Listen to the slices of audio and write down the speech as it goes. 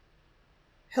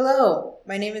Hello,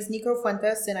 my name is Nico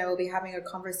Fuentes, and I will be having a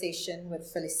conversation with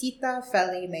Felicita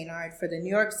Felli Maynard for the New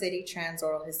York City Trans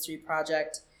Oral History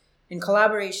Project in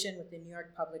collaboration with the New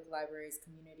York Public Library's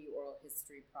Community Oral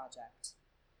History Project.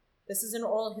 This is an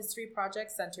oral history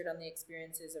project centered on the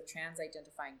experiences of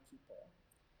trans-identifying people.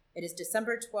 It is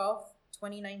December 12th,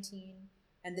 2019,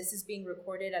 and this is being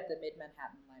recorded at the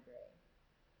Mid-Manhattan Library.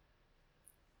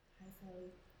 Hi,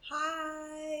 Felli.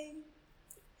 Hi.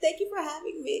 Thank you for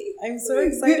having me. I'm so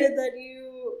excited that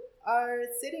you are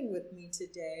sitting with me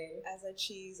today. As I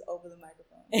cheese over the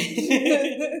microphone.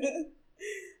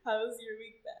 How's your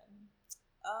week been?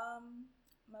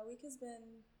 My week has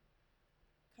been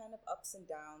kind of ups and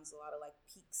downs, a lot of like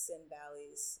peaks and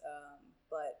valleys,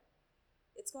 but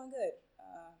it's going good.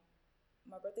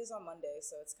 My birthday's on Monday,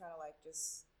 so it's kind of like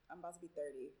I'm about to be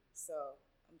 30, so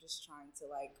I'm just trying to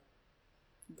like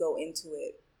go into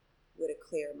it with a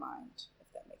clear mind, if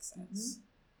that makes sense.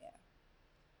 Mm-hmm. Yeah.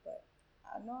 But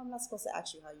I know I'm not supposed to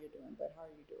ask you how you're doing, but how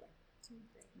are you doing? Doing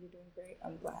great. You're doing great?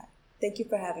 I'm glad. Thank you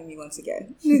for having me once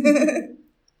again.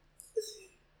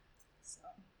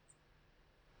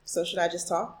 So should I just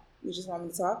talk? You just want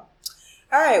me to talk?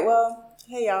 All right, well,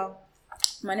 hey y'all.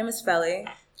 My name is Felli.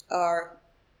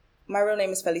 My real name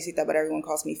is Felicita, but everyone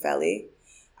calls me Felli.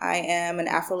 I am an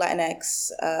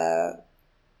Afro-Latinx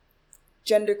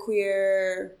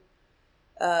genderqueer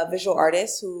visual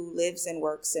artist who lives and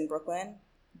works in Brooklyn.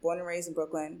 Born and raised in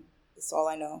Brooklyn. That's all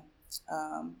I know.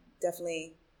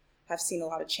 Definitely have seen a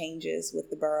lot of changes with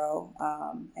the borough,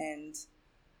 and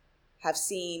have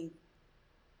seen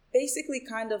basically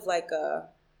kind of like a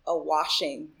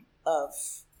washing of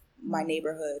my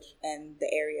neighborhood and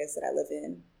the areas that I live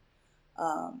in.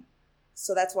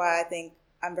 So that's why I think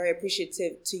I'm very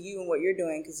appreciative to you and what you're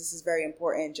doing, because this is very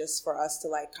important just for us to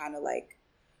like kind of like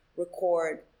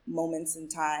record moments in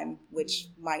time which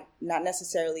might not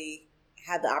necessarily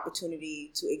have the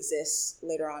opportunity to exist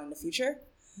later on in the future.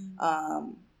 I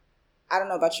don't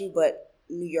know about you, but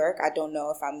New York, I don't know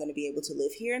if I'm going to be able to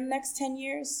live here in the next 10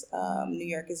 years. New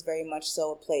York is very much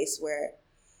so a place where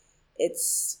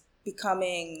it's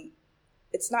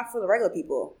not for the regular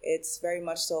people. It's very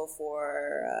much so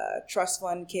for trust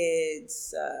fund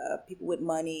kids, people with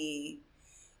money,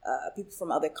 people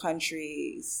from other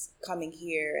countries coming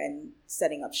here and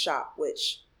setting up shop,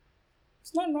 which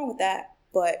there's nothing wrong with that.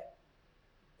 But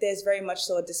there's very much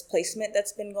so a displacement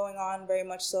that's been going on, very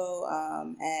much so.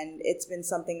 And it's been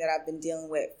something that I've been dealing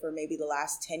with for maybe the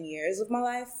last 10 years of my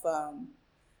life.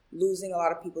 Losing a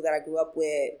lot of people that I grew up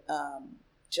with,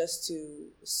 just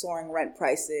to soaring rent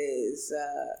prices,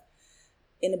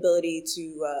 inability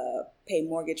to pay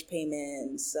mortgage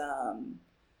payments,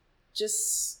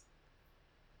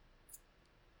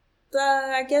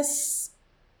 I guess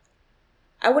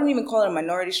I wouldn't even call it a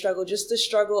minority struggle, just the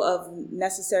struggle of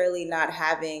necessarily not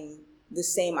having the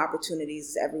same opportunities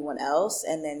as everyone else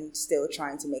and then still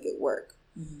trying to make it work.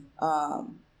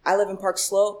 Mm-hmm. I live in Park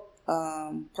Slope.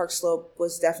 Park Slope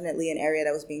was definitely an area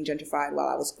that was being gentrified while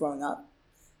I was growing up.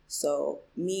 So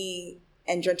me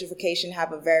and gentrification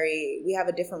we have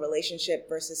a different relationship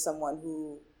versus someone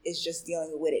who is just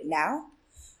dealing with it now.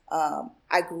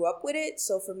 I grew up with it,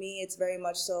 so for me, it's very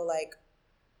much so like,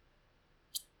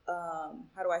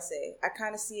 how do I say? I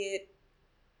kind of see it,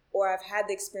 or I've had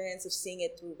the experience of seeing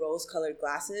it through rose-colored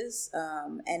glasses,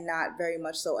 and not very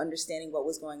much so understanding what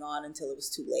was going on until it was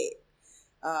too late.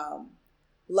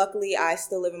 Luckily, I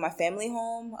still live in my family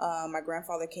home. My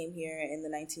grandfather came here in the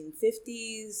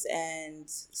 1950s and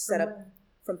set up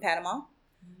from Panama.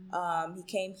 He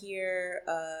came here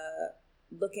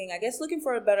looking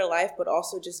for a better life, but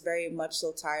also just very much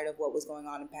so tired of what was going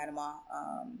on in Panama.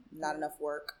 Not enough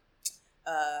work.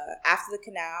 After the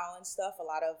canal and stuff, a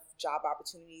lot of job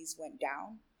opportunities went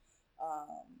down.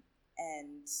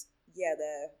 And yeah,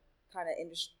 the kind of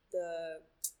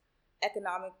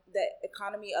the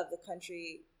economy of the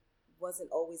country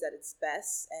wasn't always at its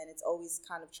best, and it's always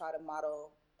kind of tried to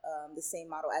model the same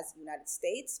model as the United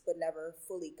States, but never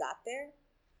fully got there.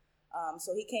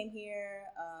 So he came here,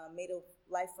 made a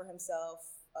life for himself,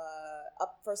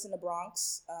 up first in the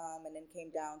Bronx, and then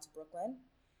came down to Brooklyn,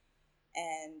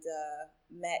 and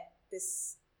met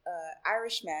this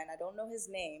Irishman. I don't know his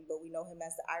name, but we know him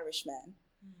as the Irishman.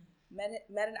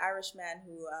 Met an Irishman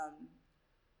who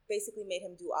basically made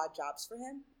him do odd jobs for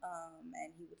him,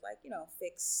 and he would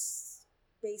fix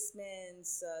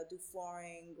basements, do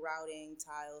flooring, grouting,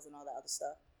 tiles, and all that other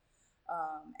stuff.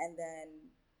 And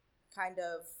then kind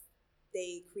of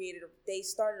they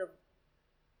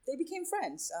became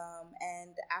friends.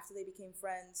 And after they became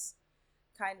friends,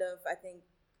 kind of, I think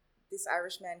this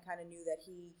Irishman kind of knew that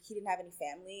he didn't have any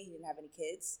family, he didn't have any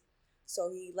kids. So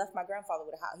he left my grandfather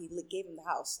with a house. He gave him the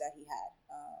house that he had.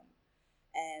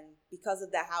 And because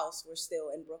of the house, we're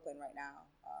still in Brooklyn right now,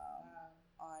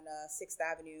 on 6th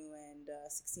Avenue and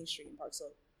 16th Street in Park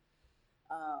Slope.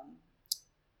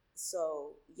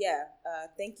 So yeah,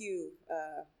 thank you,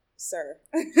 sir.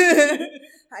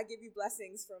 I give you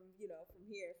blessings from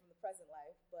here, from the present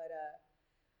life. But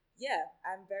yeah,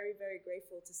 I'm very, very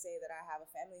grateful to say that I have a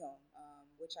family home,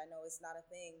 which I know is not a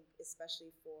thing,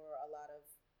 especially for a lot of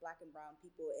Black and brown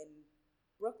people in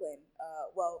Brooklyn.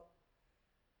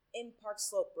 In Park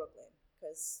Slope, Brooklyn,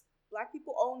 because Black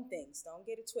people own things. Don't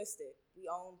get it twisted. We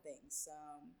own things.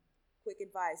 Quick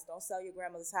advice: don't sell your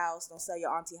grandmother's house. Don't sell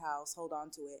your auntie house. Hold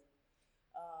on to it.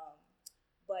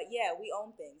 But yeah, we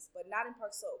own things, but not in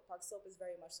Park Slope. Park Slope is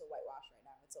very much so whitewashed right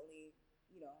now. It's only,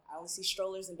 I only see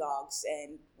strollers and dogs,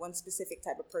 and one specific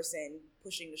type of person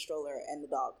pushing the stroller and the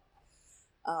dog.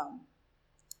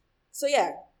 So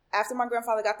yeah, after my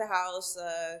grandfather got the house,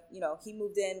 he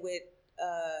moved in with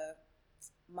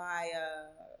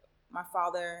my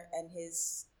father and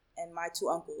my two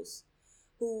uncles,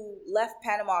 who left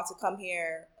Panama to come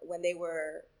here when they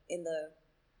were in the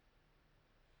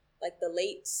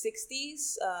late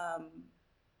 60s,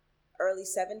 early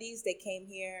 70s. They came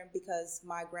here because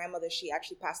my grandmother, she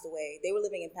actually passed away. They were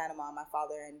living in Panama, my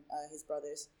father and his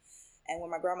brothers. And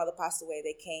when my grandmother passed away,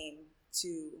 they came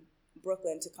to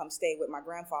Brooklyn to come stay with my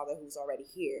grandfather, who's already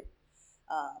here.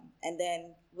 And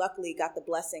then luckily got the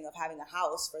blessing of having a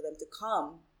house for them to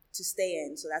come to stay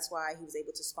in. So that's why he was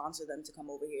able to sponsor them to come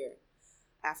over here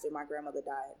after my grandmother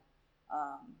died.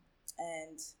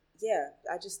 And yeah,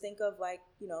 I just think of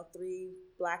 3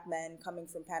 Black men coming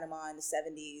from Panama in the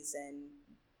 70s,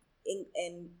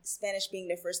 and Spanish being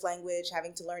their first language,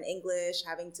 having to learn English,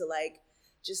 having to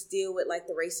just deal with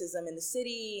the racism in the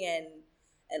city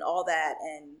and all that.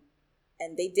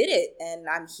 And they did it, and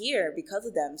I'm here because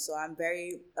of them. So I'm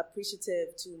very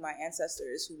appreciative to my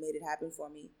ancestors who made it happen for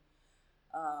me.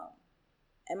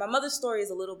 And my mother's story is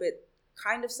a little bit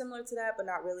kind of similar to that, but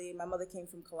not really. My mother came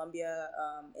from Colombia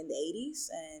in the 80s,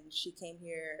 and she came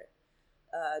here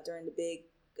during the big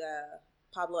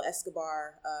Pablo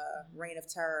Escobar reign of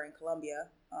terror in Colombia.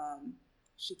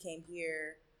 She came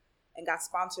here and got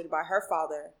sponsored by her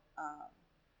father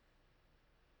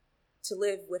to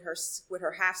live with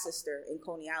her half-sister in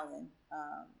Coney Island,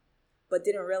 but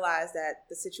didn't realize that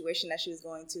the situation that she was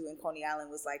going to in Coney Island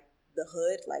was the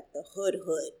hood, the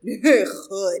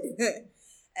hood.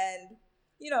 And,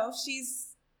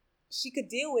 she could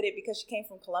deal with it because she came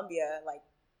from Colombia,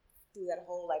 through that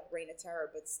whole, reign of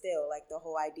terror, but still, the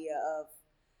whole idea of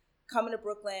coming to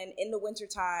Brooklyn in the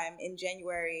wintertime in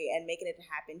January and making it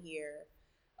happen here.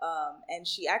 And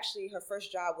she actually, her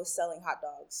first job was selling hot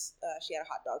dogs. She had a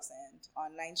hot dog stand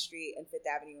on 9th Street and 5th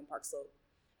Avenue in Park Slope.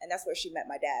 And that's where she met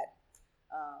my dad.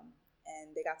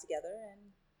 And they got together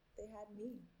and they had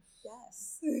me.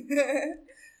 Yes.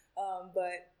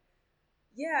 But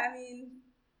yeah, I mean,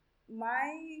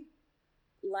 my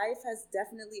life has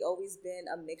definitely always been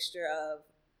a mixture of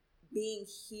being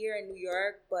here in New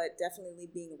York, but definitely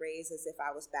being raised as if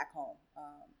I was back home.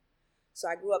 So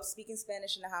I grew up speaking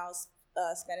Spanish in the house.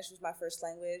 Spanish was my first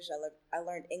language. I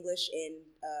learned English in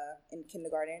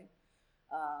kindergarten.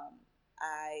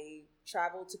 I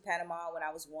traveled to Panama when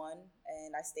I was 1,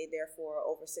 and I stayed there for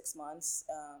over 6 months.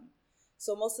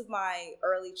 So most of my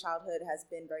early childhood has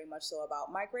been very much so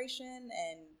about migration,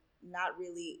 and not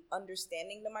really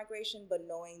understanding the migration, but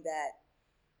knowing that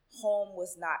home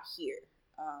was not here.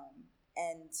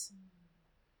 And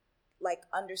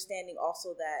understanding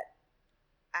also that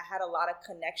I had a lot of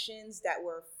connections that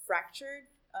were fractured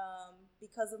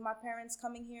because of my parents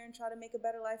coming here and trying to make a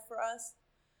better life for us.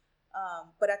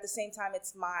 But at the same time,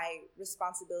 it's my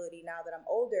responsibility now that I'm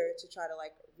older to try to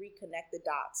reconnect the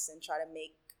dots and try to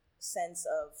make sense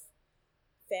of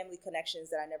family connections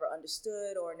that I never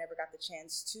understood or never got the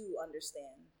chance to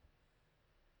understand.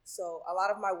 So a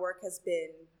lot of my work has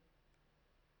been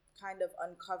kind of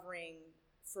uncovering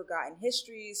forgotten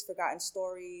histories, forgotten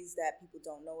stories that people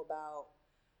don't know about,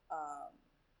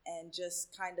 and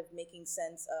just kind of making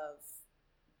sense of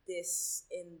this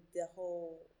in the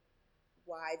whole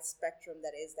wide spectrum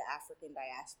that is the African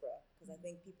diaspora. Because I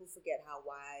think people forget how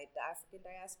wide the African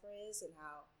diaspora is and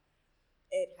how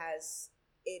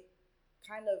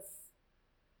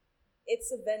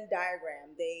it's a Venn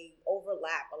diagram. They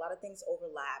overlap. A lot of things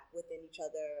overlap within each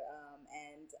other,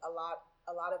 and a lot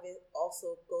of it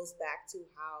also goes back to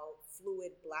how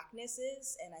fluid Blackness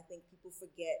is. And I think people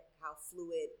forget how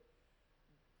fluid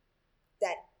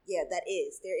that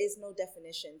is. There is no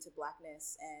definition to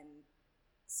Blackness, and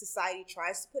society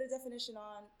tries to put a definition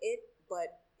on it,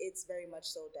 but it's very much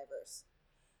so diverse.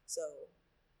 So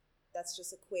that's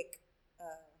just a quick,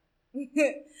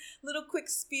 little quick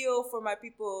spiel for my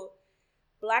people.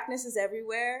 Blackness is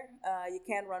everywhere. You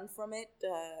can't run from it.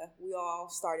 We all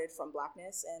started from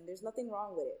blackness, and there's nothing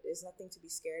wrong with it. There's nothing to be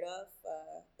scared of.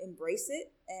 Embrace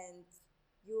it, and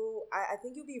I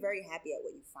think you'll be very happy at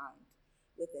what you find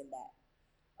within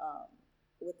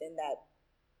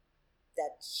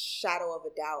that shadow of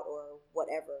a doubt or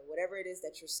whatever it is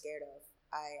that you're scared of.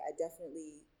 I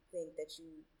definitely think that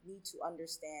you need to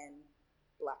understand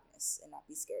blackness and not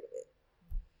be scared of it.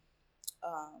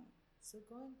 So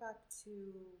going back to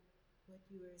what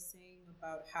you were saying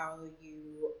about how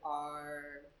you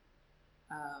are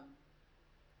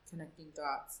connecting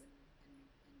dots and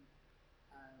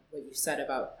what you said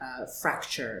about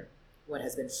fracture, what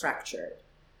has been fractured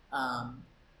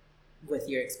with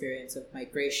your experience of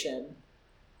migration,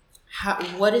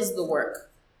 what is the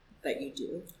work that you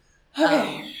do?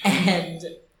 Okay.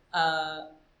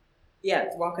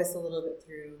 Walk us a little bit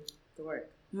through the work.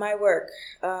 My work,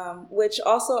 which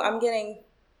also I'm getting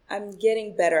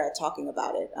better at talking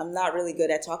about it. I'm not really good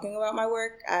at talking about my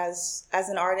work as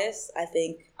an artist. I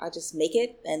think I just make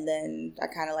it and then I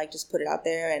kind of like just put it out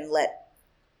there and let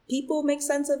people make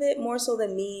sense of it more so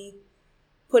than me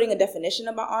putting a definition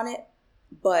on it.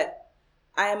 But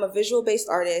I am a visual-based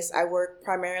artist. I work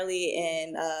primarily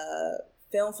in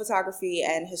film photography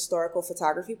and historical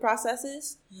photography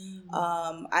processes.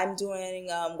 I'm doing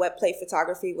wet plate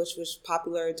photography, which was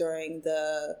popular during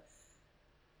the,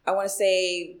 I want to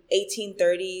say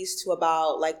 1830s to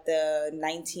about like the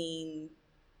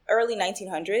early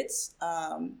 1900s.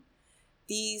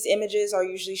 These images are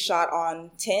usually shot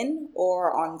on tin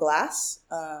or on glass.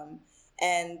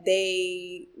 And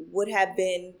they would have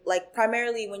been like,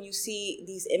 primarily when you see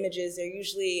these images, they're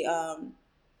usually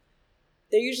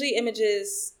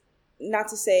images, not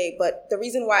to say, but the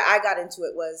reason why I got into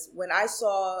it was when I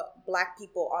saw Black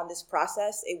people on this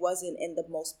process, it wasn't in the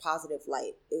most positive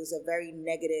light. It was a very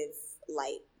negative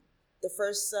light. The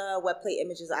first wet plate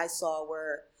images I saw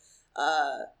were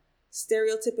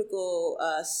stereotypical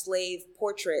slave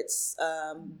portraits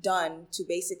done to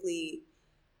basically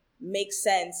make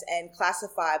sense and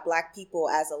classify Black people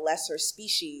as a lesser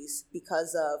species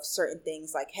because of certain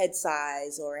things like head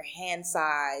size or hand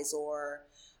size or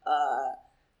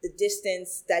the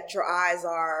distance that your eyes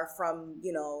are from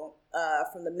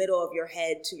the middle of your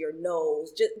head to your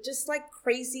nose. Just like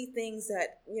crazy things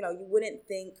that, you wouldn't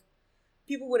think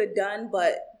people would have done,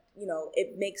 but,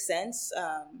 it makes sense.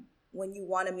 When you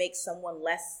want to make someone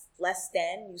less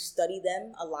than, you study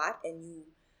them a lot and you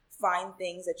find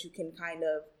things that you can kind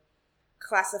of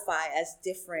classify as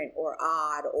different or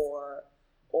odd or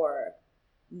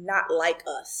not like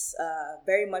us.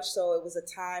 Very much so, it was a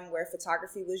time where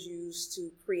photography was used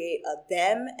to create a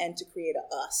them and to create a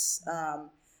us.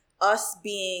 Us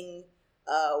being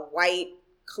white,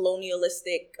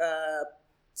 colonialistic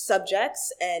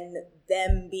subjects, and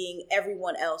them being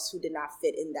everyone else who did not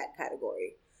fit in that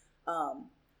category.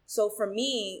 So for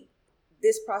me,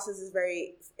 this process is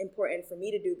very important for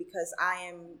me to do because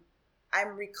I'm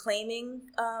reclaiming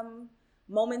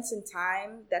moments in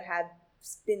time that have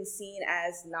been seen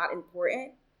as not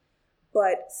important,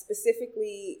 but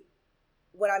specifically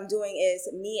what I'm doing is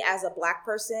me as a Black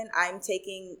person, I'm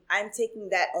taking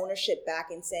that ownership back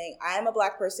and saying I am a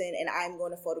Black person and I'm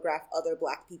going to photograph other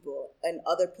Black people and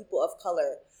other people of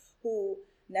color who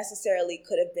necessarily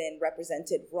could have been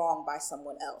represented wrong by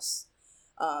someone else.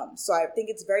 So I think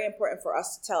it's very important for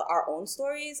us to tell our own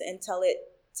stories and tell it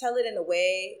in a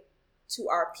way to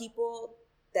our people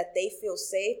that they feel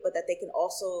safe, but that they can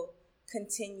also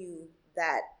continue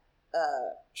that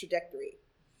trajectory.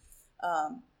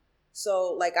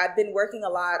 So like I've been working a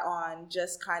lot on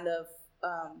just kind of,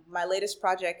 my latest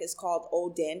project is called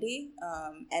Old Dandy,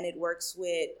 and it works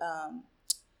with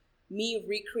me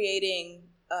recreating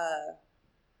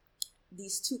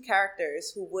these two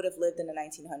characters who would have lived in the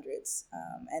 1900s,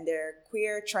 and they're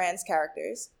queer trans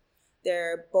characters.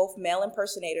 They're both male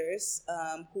impersonators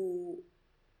who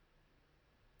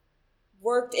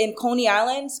worked in Coney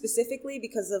Island specifically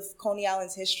because of Coney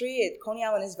Island's history. Coney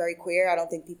Island is very queer. I don't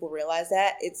think people realize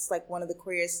that. It's like one of the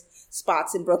queerest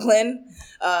spots in Brooklyn,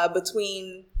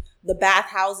 between the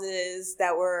bathhouses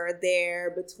that were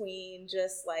there, between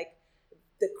just like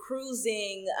the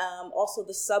cruising, also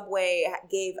the subway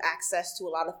gave access to a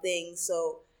lot of things.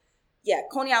 So yeah,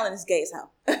 Coney Island is gay as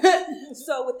hell.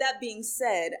 So with that being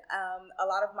said, a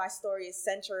lot of my story is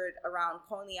centered around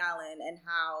Coney Island and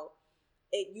how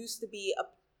it used to be a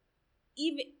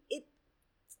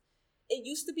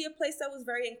place that was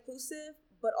very inclusive,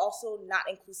 but also not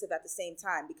inclusive at the same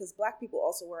time, because Black people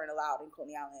also weren't allowed in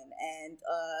Coney Island, and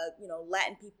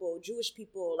Latin people, Jewish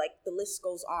people, like the list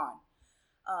goes on.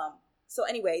 So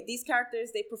anyway, these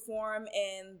characters, they perform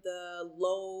in the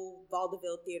low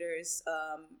vaudeville theaters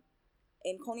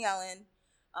in Coney Island.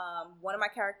 One of my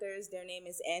characters, their name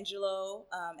is Angelo,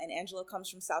 and Angelo comes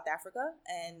from South Africa,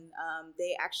 and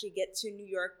they actually get to New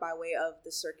York by way of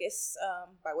the circus.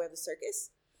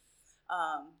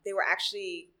 They were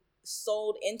actually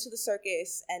sold into the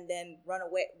circus and then run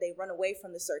away. They run away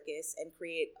from the circus and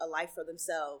create a life for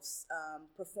themselves,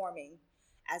 performing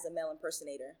as a male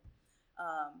impersonator.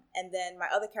 And then my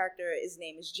other character, his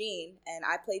name is Gene, and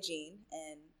I play Gene.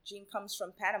 And Gene comes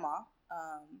from Panama,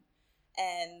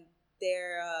 and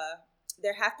they're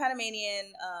half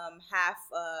Panamanian, half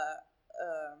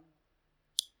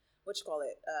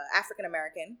African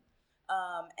American.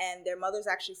 And their mother's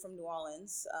actually from New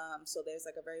Orleans, so there's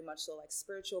like a very much so like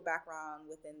spiritual background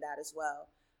within that as well,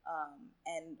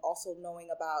 and also knowing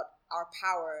about our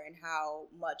power and how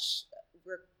much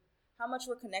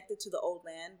we're connected to the old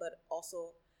land, but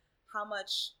also how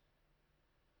much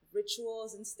ritual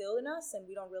is instilled in us, and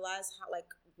we don't realize how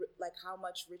how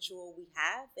much ritual we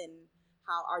have, and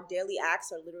how our daily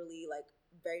acts are literally like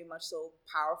very much so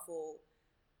powerful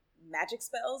magic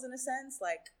spells in a sense,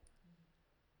 like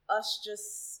us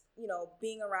just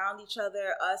being around each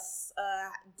other, us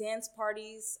dance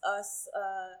parties, us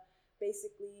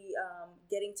basically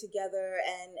getting together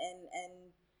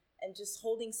and just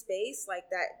holding space like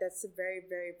that. That's a very,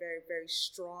 very, very, very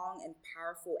strong and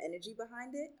powerful energy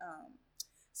behind it.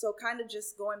 So kind of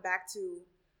just going back to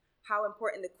how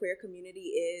important the queer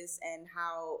community is, and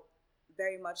how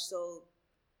very much so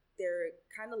they're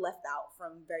kind of left out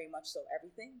from very much so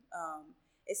everything,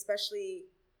 especially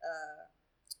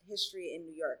history in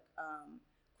New York.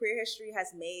 Queer history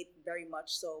has made very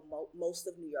much so most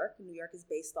of New York. New York is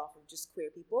based off of just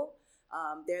queer people.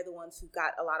 They're the ones who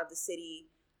got a lot of the city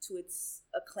to its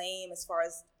acclaim as far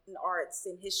as in arts,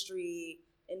 in history,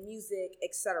 in music,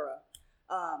 etc.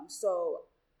 So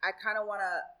I kind of want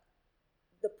to,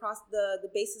 the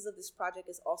basis of this project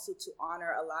is also to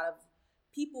honor a lot of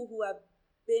people who have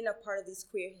been a part of these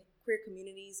queer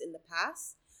communities in the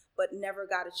past, but never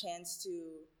got a chance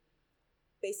to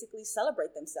basically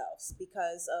celebrate themselves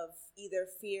because of either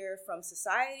fear from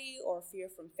society or fear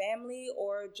from family,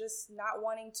 or just not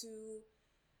wanting to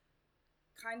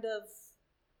kind of,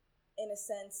 in a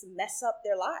sense, mess up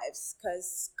their lives,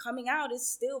 because coming out is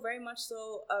still very much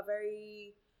so a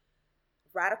very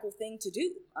radical thing to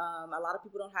do. A lot of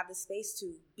people don't have the space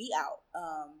to be out,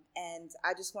 and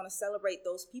I just want to celebrate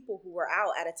those people who were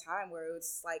out at a time where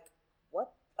it's like,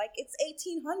 what? Like, it's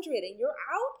 1800 and you're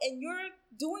out and you're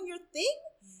doing your thing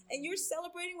and you're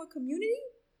celebrating with community.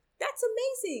 That's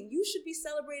amazing. You should be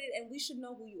celebrated, and we should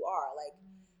know who you are. Like,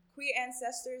 queer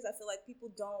ancestors, I feel like people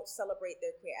don't celebrate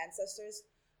their queer ancestors,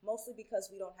 mostly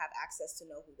because we don't have access to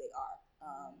know who they are.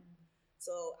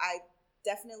 So I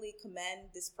definitely commend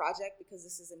this project because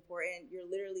this is important. You're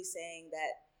literally saying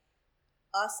that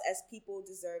us as people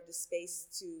deserve the space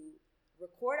to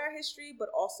record our history,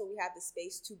 but also we have the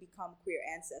space to become queer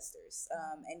ancestors,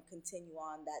 and continue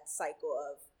on that cycle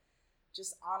of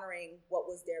just honoring what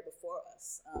was there before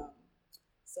us.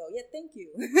 So yeah, thank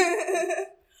you.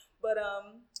 But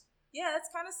yeah, that's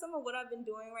kind of some of what I've been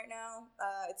doing right now.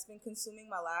 It's been consuming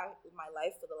my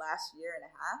life for the last year and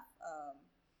a half.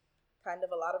 Kind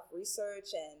of a lot of research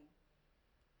and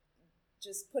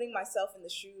just putting myself in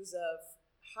the shoes of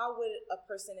how would a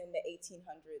person in the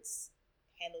 1800s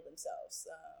handle themselves?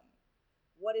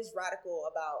 What is radical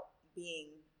about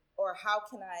being, or how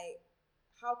can I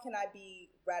be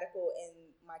radical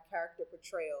in my character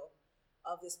portrayal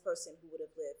of this person who would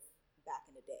have lived back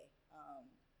in the day?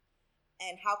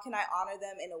 And how can I honor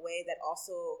them in a way that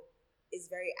also is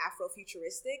very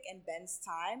Afrofuturistic and bends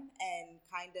time and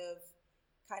kind of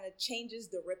changes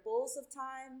the ripples of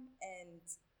time? And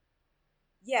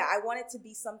yeah, I want it to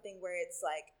be something where it's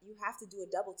like you have to do a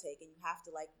double take and you have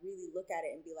to like really look at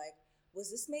it and be like,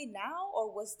 was this made now, or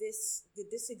did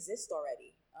this exist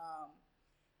already?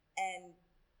 And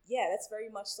yeah, that's very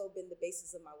much so been the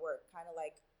basis of my work, kind of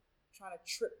like trying to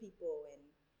trip people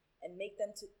and make them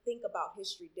to think about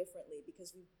history differently,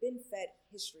 because we've been fed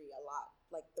history a lot,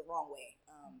 like the wrong way.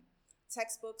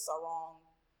 Textbooks are wrong.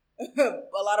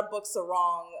 A lot of books are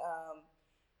wrong.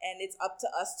 And it's up to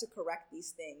us to correct these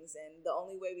things. And the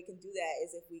only way we can do that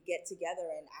is if we get together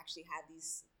and actually have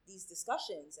these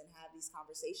discussions and have these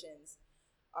conversations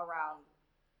around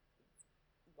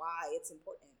why it's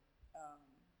important.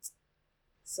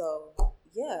 So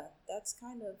yeah, that's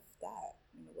kind of that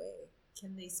in a way.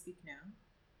 Can they speak now?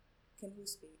 Can who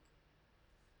speak?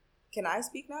 Can I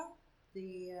speak now?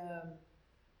 The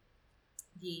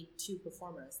two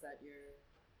performers that you're.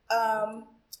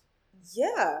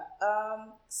 Yeah.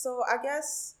 So I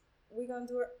guess we're gonna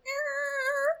do it.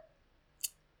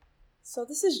 So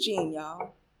this is Jean,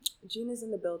 y'all. Jean is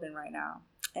in the building right now,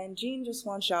 and Jean just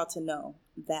wants y'all to know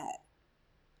that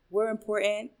we're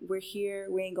important. We're here.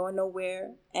 We ain't going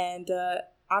nowhere. And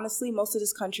honestly, most of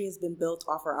this country has been built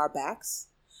off of our backs.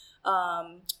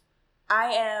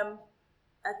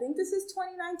 I think this is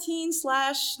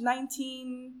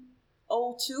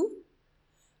 2019/1902.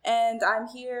 And I'm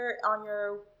here on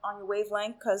your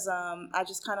wavelength because I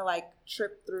just kind of like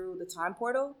tripped through the time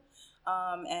portal.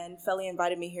 And Felli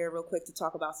invited me here real quick to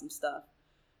talk about some stuff.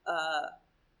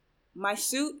 My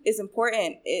suit is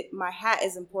important. My hat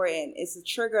is important. It's a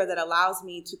trigger that allows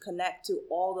me to connect to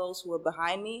all those who are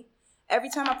behind me. Every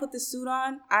time I put this suit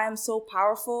on, I am so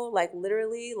powerful. Like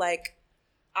literally, like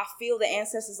I feel the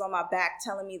ancestors on my back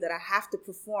telling me that I have to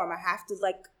perform. I have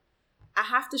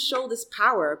to show this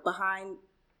power behind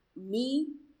me,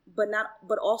 but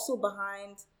also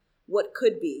behind what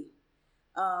could be.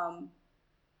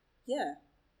 Yeah.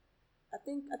 I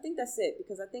think that's it,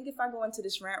 because I think if I go into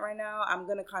this rant right now, I'm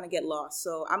gonna kind of get lost.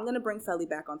 So I'm gonna bring Felli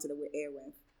back onto the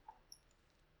airwave.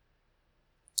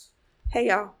 Hey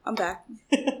y'all, I'm back.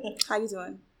 How you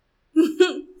doing?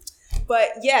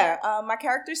 But yeah, my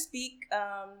characters speak.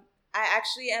 I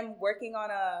actually am working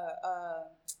on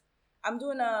I'm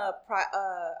doing a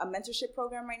mentorship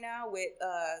program right now with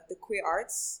the Queer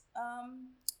Arts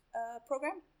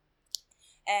program.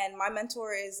 And my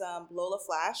mentor is Lola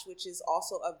Flash, which is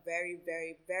also a very,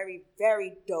 very, very,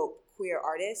 very dope queer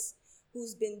artist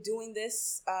who's been doing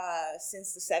this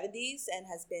since the 70s and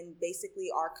has been basically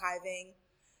archiving.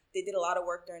 They did a lot of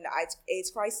work during the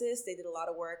AIDS crisis. They did a lot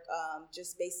of work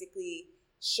just basically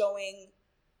showing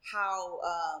how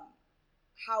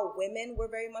women were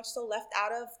very much so left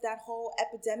out of that whole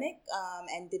epidemic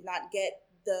and did not get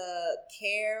the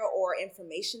care or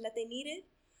information that they needed.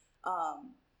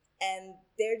 And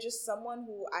they're just someone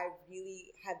who I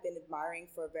really have been admiring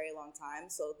for a very long time.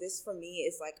 So this for me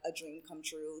is like a dream come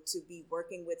true, to be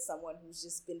working with someone who's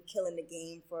just been killing the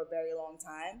game for a very long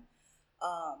time.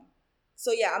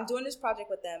 So yeah, I'm doing this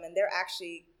project with them, and they're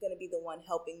actually going to be the one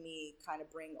helping me kind of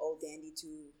bring Old Dandy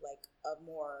to like a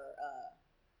more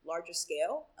larger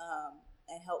scale,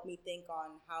 and help me think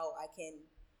on how I can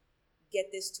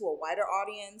get this to a wider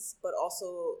audience, but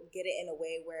also get it in a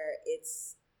way where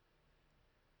it's,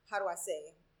 how do I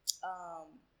say,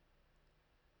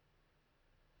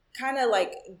 kind of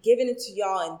like giving it to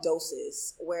y'all in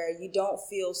doses where you don't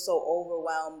feel so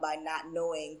overwhelmed by not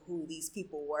knowing who these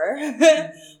people were,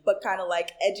 but kind of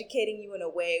like educating you in a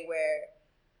way where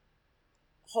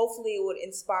hopefully it would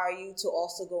inspire you to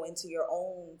also go into your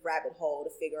own rabbit hole to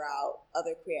figure out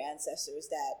other queer ancestors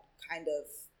that kind of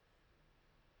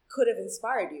could have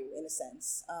inspired you in a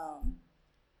sense.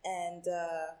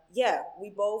 Yeah, we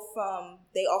both,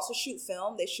 they also shoot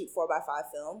film. They shoot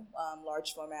 4x5 film,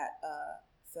 large format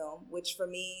film, which for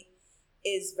me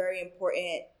is very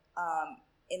important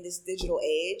in this digital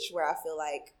age where I feel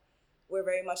like we're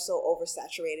very much so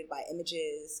oversaturated by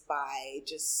images, by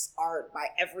just art, by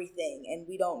everything. And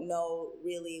we don't know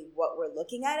really what we're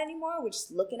looking at anymore. We're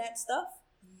just looking at stuff.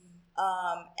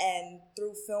 And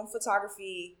through film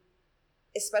photography,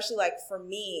 especially like for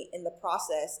me in the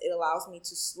process, it allows me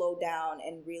to slow down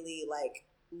and really like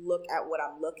look at what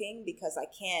I'm looking, because I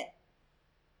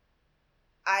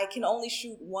can only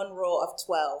shoot one roll of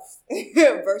 12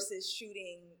 versus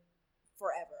shooting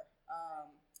forever.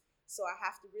 So I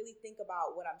have to really think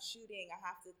about what I'm shooting. I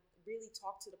have to really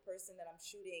talk to the person that I'm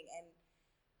shooting and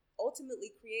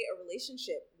ultimately create a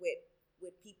relationship with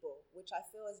people, which I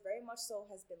feel is very much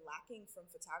so has been lacking from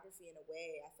photography in a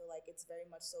way. I feel like it's very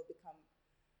much so become,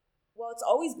 well, it's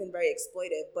always been very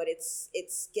exploitive, but it's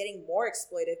getting more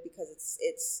exploitive because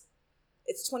it's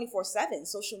 24/7.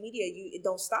 Social media, it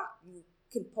don't stop. You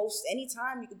can post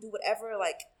anytime, you can do whatever,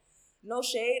 like no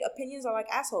shade. Opinions are like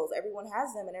assholes. Everyone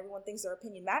has them and everyone thinks their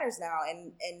opinion matters now.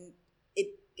 And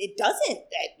it doesn't,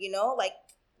 like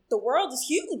the world is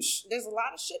huge. There's a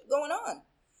lot of shit going on.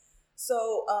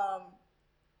 So,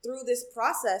 through this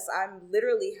process, I'm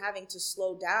literally having to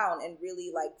slow down and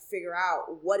really like figure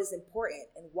out what is important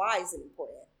and why is it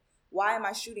important? Why am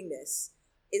I shooting this?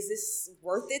 Is this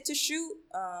worth it to shoot?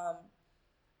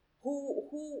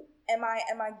 Who am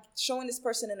I showing this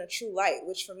person in a true light,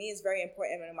 which for me is very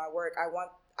important in my work. I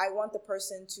want the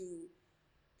person to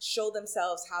show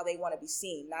themselves how they want to be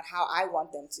seen, not how I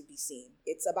want them to be seen.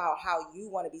 It's about how you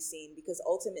want to be seen, because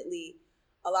ultimately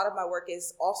a lot of my work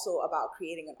is also about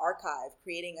creating an archive,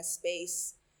 creating a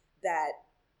space that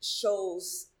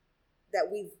shows that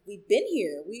we've been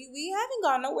here. We haven't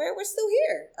gone nowhere. We're still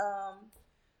here.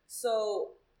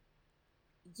 So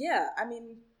yeah, I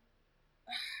mean,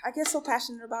 I get so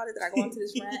passionate about it that I go into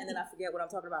this rant and then I forget what I'm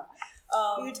talking about.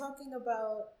 You were talking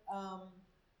about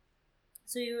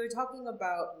so you were talking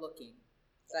about looking,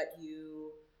 that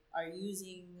you are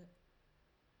using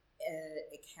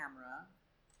a camera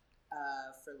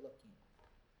for looking.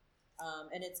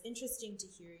 And it's interesting to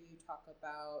hear you talk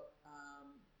about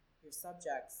your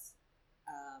subjects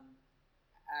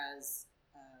as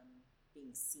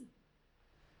being seen.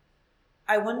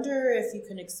 I wonder if you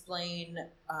can explain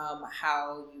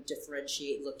how you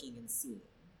differentiate looking and seeing,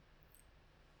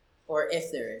 or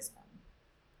if there is one.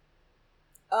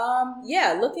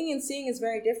 Yeah, looking and seeing is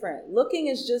very different. Looking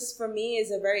is just, for me,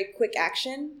 is a very quick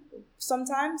action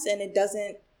sometimes, and it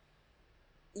doesn't,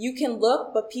 you can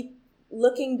look, but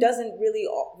looking doesn't really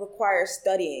require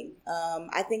studying.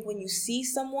 I think when you see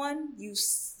someone, you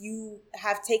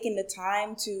have taken the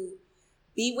time to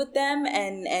be with them,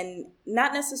 and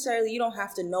not necessarily, you don't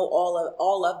have to know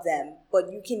all of them,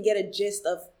 but you can get a gist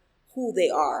of who they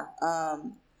are.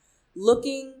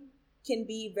 Looking can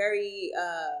be very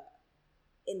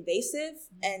invasive,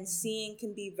 and seeing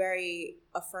can be very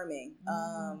affirming.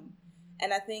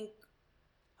 And I think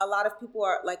a lot of people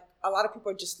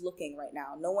are just looking right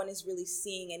now. No one is really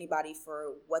seeing anybody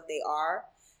for what they are.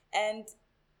 And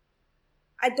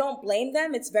I don't blame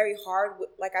them. It's very hard.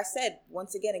 Like I said,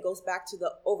 once again, it goes back to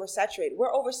the oversaturated.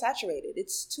 We're oversaturated.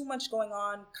 It's too much going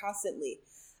on constantly.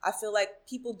 I feel like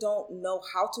people don't know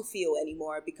how to feel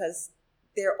anymore because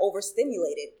they're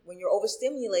overstimulated. When you're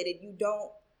overstimulated,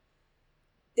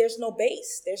 there's no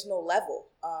base, there's no level.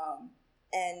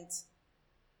 And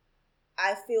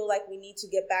I feel like we need to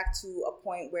get back to a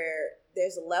point where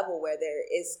there's a level where there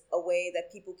is a way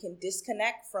that people can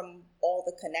disconnect from all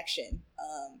the connection.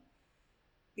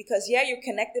 Because yeah, you're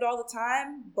connected all the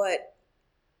time, but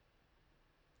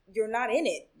you're not in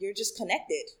it. You're just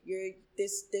connected.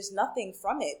 There's nothing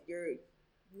from it. You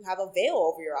have a veil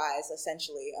over your eyes,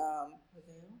 essentially.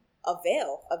 A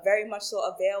veil, a very much so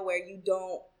a veil where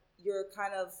you're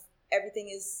kind of, everything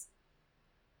is,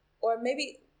 or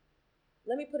maybe,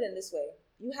 let me put it in this way.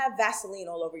 You have Vaseline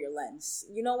all over your lens.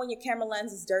 You know when your camera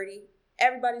lens is dirty?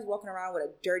 Everybody's walking around with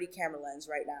a dirty camera lens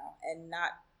right now, and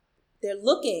they're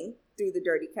looking through the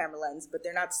dirty camera lens, but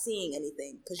they're not seeing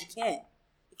anything because you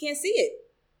can't see it.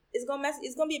 It's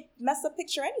gonna be a messed up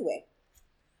picture anyway.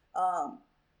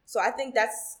 So I think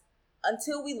that's,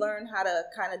 until we learn how to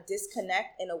kind of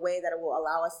disconnect in a way that it will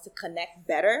allow us to connect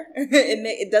better.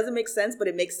 It doesn't make sense, but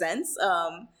it makes sense.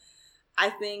 I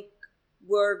think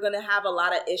we're going to have a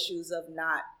lot of issues of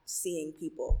not seeing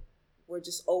people. We're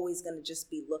just always going to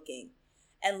just be looking.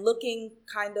 And looking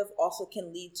kind of also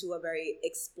can lead to a very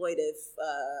exploitive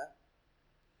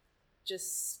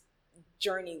just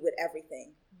journey with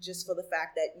everything. Just for the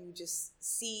fact that you just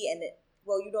see and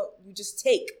you just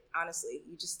take, honestly.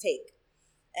 You just take.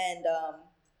 And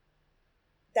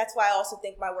that's why I also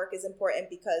think my work is important,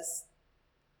 because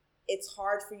it's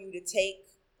hard for you to take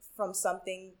from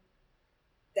something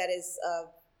that is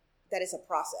a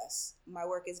process. My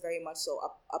work is very much so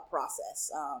a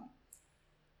process.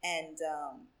 And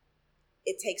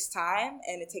it takes time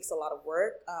and it takes a lot of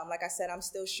work. Like I said, I'm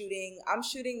shooting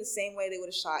the same way they would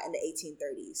have shot in the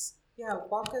 1830s. Yeah,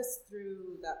 walk us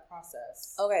through that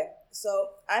process. Okay, so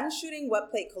I'm shooting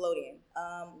wet plate collodion.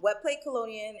 Wet plate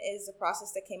collodion is a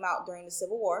process that came out during the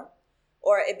Civil War,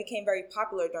 or it became very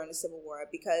popular during the Civil War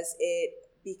because it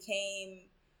became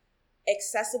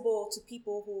accessible to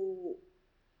people who,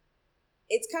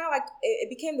 it's kind of like, it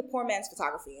became the poor man's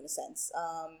photography in a sense.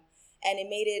 And it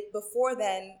made it, before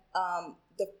then,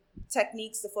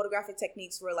 the photographic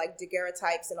techniques were like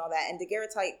daguerreotypes and all that. And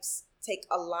daguerreotypes take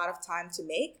a lot of time to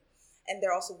make, and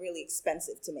they're also really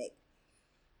expensive to make.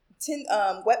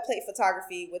 Wet plate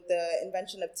photography, with the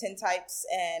invention of tintypes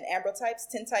and ambrotypes.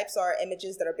 Tintypes are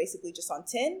images that are basically just on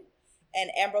tin,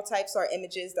 and ambrotypes are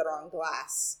images that are on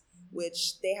glass,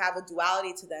 which they have a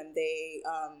duality to them. They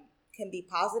can be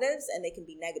positives and they can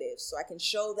be negatives. So I can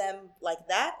show them like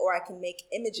that, or I can make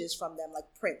images from them like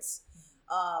prints.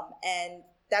 And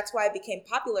that's why it became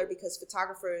popular, because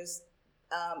photographers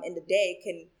in the day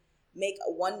can make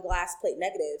one glass plate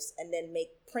negatives and then make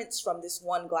prints from this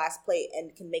one glass plate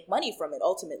and can make money from it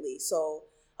ultimately. So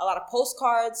a lot of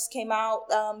postcards came out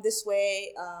this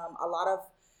way.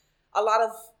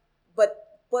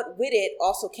 But with it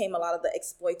also came a lot of the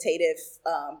exploitative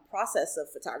process of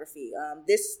photography.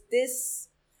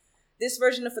 This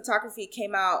version of photography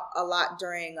came out a lot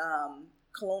during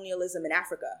colonialism in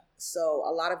Africa. So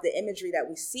a lot of the imagery that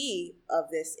we see of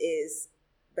this is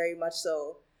very much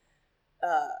so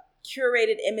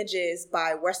curated images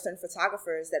by Western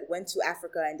photographers that went to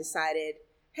Africa and decided,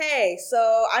 hey,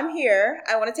 so I'm here,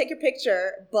 I want to take your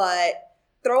picture, but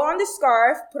throw on this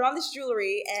scarf, put on this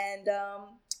jewelry, and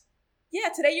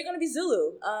today you're going to be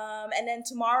Zulu. And then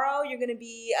tomorrow you're going to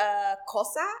be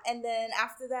Xhosa. And then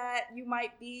after that, you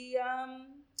might be,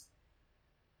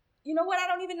 you know what? I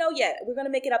don't even know yet. We're going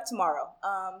to make it up tomorrow.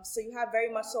 So you have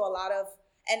very much so a lot of,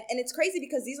 and it's crazy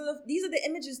because these are the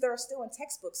images that are still in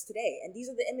textbooks today. And these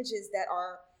are the images that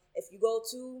are, if you go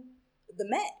to the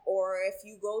Met or if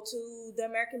you go to the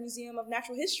American Museum of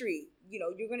Natural History, you know,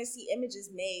 you're going to see images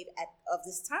made of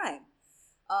this time.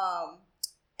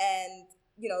 And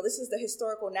you know, this is the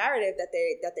historical narrative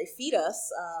that they feed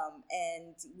us,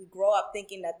 and we grow up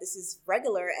thinking that this is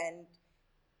regular, and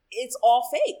it's all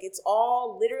fake. It's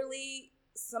all literally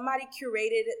somebody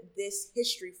curated this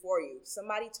history for you.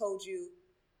 Somebody told you,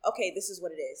 okay, this is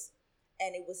what it is,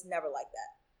 and it was never like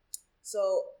that.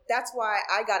 So that's why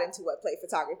I got into wet plate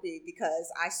photography,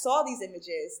 because I saw these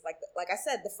images. Like I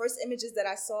said, the first images that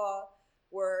I saw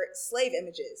were slave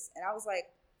images, and I was like,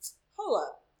 hold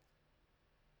up.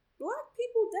 Black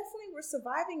people definitely were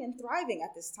surviving and thriving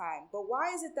at this time, but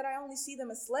why is it that I only see them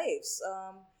as slaves?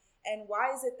 And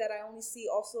why is it that I only see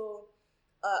also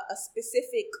a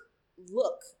specific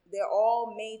look? They're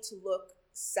all made to look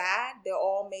sad. They're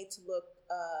all made to look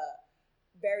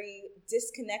very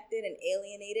disconnected and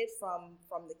alienated from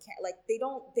the like they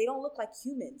don't look like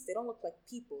humans. They don't look like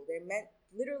people. They're meant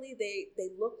literally.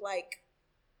 They look like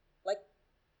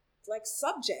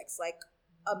subjects, like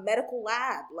a medical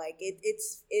lab. Like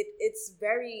it's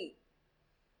very,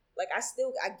 like I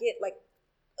get like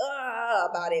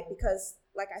about it, because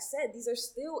like I said, these are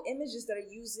still images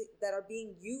that are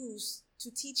being used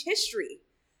to teach history.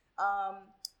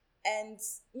 And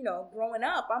you know, growing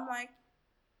up, I'm like,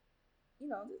 you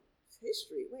know,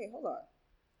 history, wait, hold on,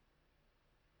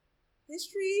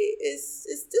 history is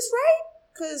this right?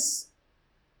 Because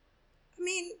I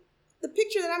mean, the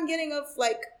picture that I'm getting of,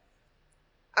 like,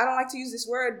 I don't like to use this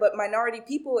word, but minority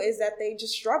people, is that they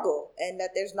just struggle and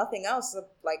that there's nothing else.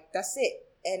 Like, that's it.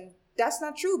 And that's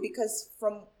not true, because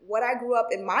from what I grew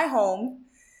up in my home,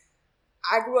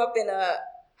 I grew up in a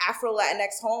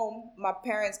Afro-Latinx home. My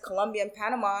parents, Colombia and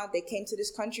Panama, they came to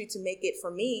this country to make it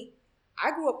for me.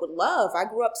 I grew up with love. I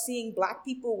grew up seeing Black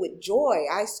people with joy.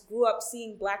 I grew up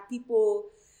seeing Black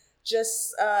people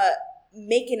just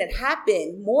making it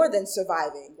happen, more than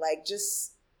surviving. Like,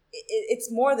 just... it's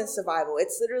more than survival.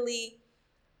 It's literally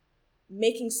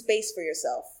making space for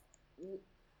yourself.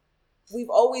 We've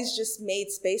always just made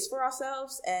space for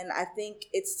ourselves, and I think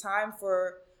it's time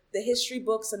for the history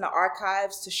books and the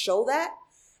archives to show that,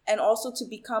 and also to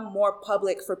become more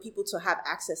public for people to have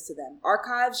access to them.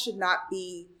 Archives should not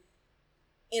be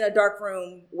in a dark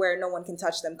room where no one can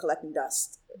touch them collecting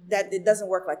dust. That it doesn't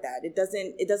work like that. It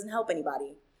doesn't help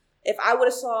anybody. If I would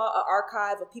have saw an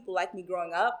archive of people like me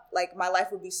growing up, like, my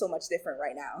life would be so much different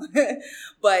right now.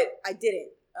 But I didn't.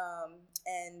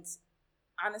 And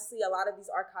honestly, a lot of these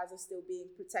archives are still being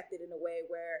protected in a way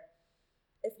where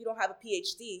if you don't have a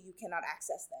PhD, you cannot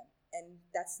access them. And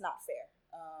that's not fair.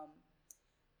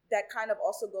 That kind of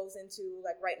also goes into,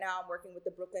 like, right now I'm working with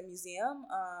the Brooklyn Museum,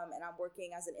 and I'm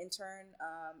working as an intern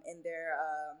in their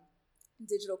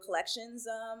digital collections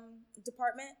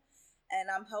department. And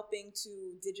I'm helping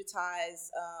to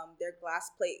digitize their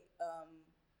glass plate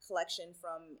collection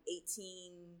from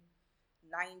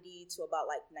 1890 to about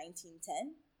like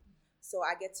 1910. So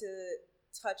I get to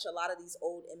touch a lot of these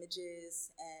old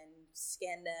images and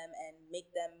scan them and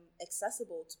make them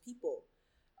accessible to people,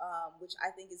 which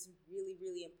I think is really,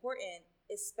 really important,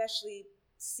 especially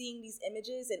seeing these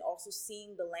images and also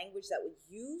seeing the language that was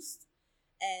used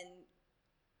and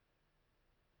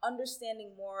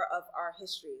understanding more of our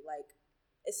history, like,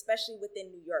 especially within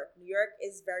New York. New York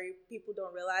is people don't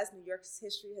realize New York's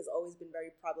history has always been very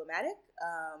problematic.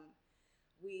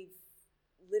 We've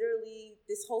literally,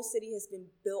 this whole city has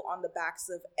been built on the backs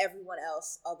of everyone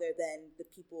else other than the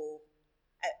people,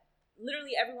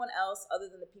 literally everyone else other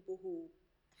than the people who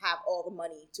have all the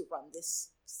money to run this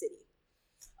city.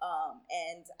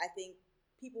 And I think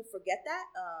people forget that.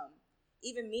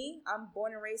 Even me, I'm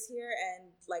born and raised here,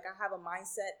 and like, I have a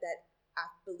mindset that I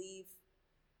believe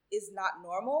is not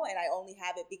normal, and I only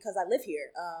have it because I live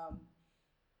here.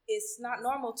 It's not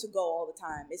normal to go all the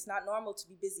time. It's not normal to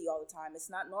be busy all the time. It's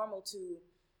not normal to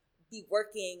be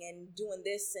working and doing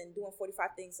this and doing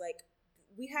 45 things. Like,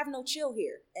 we have no chill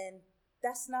here, and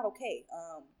that's not okay.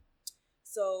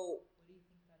 So What do you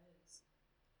think that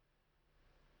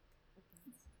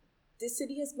is? This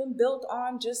city has been built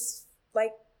on just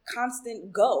like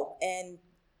constant go and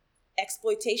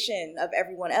exploitation of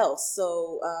everyone else.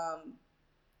 So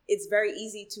it's very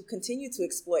easy to continue to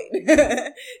exploit.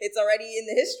 It's already in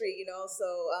the history, you know. So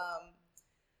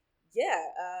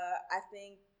I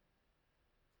think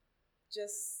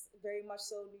just very much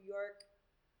so New York,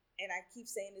 and I keep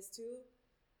saying this too.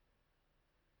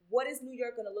 What is New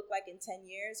York going to look like in 10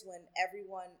 years when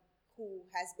everyone who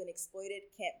has been exploited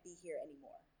can't be here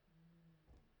anymore?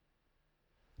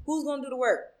 Who's going to do the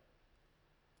work?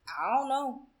 I don't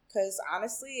know. Because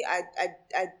honestly,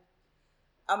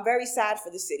 I'm very sad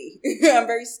for the city. I'm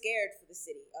very scared for the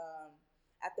city.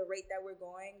 At the rate that we're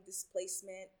going,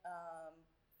 displacement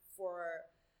for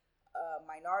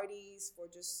minorities, for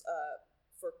just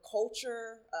for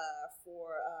culture,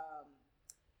 for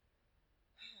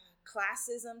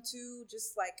classism too.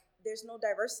 Just like there's no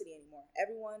diversity anymore.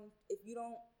 Everyone, if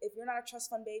you're not a trust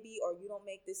fund baby or you don't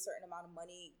make this certain amount of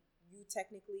money, you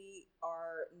technically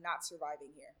are not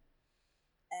surviving here,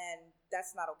 and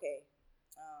that's not okay.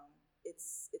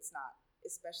 It's not,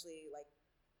 especially like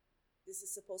this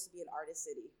is supposed to be an artist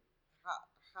city.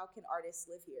 How can artists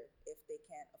live here if they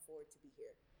can't afford to be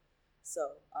here?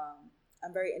 So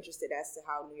I'm very interested as to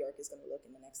how New York is going to look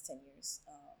in the next 10 years,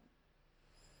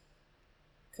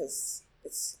 because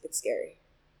it's scary.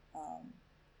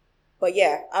 But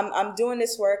yeah, I'm doing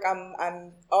this work.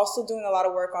 I'm also doing a lot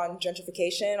of work on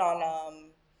gentrification,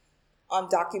 on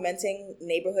documenting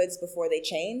neighborhoods before they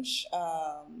change.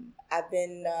 I've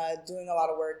been doing a lot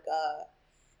of work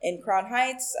in Crown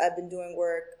Heights. I've been doing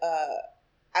work.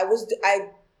 I was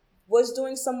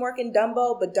doing some work in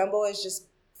Dumbo, but Dumbo is just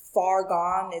far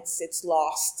gone. It's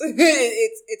lost.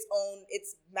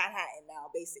 It's Manhattan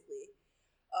now, basically.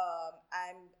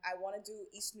 I want to do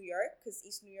East New York, because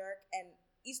East New York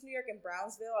and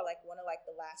Brownsville are like one of like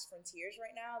the last frontiers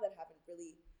right now that haven't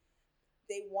really.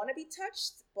 They want to be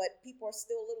touched, but people are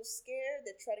still a little scared.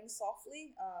 They're treading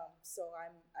softly. So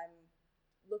I'm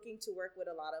looking to work with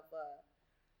a lot of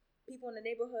people in the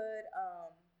neighborhood,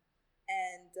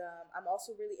 and I'm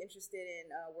also really interested in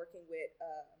working with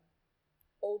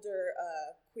older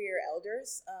queer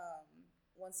elders.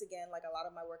 Once again, like a lot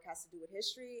of my work has to do with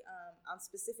history. I'm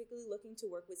specifically looking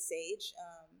to work with Sage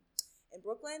in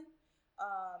Brooklyn,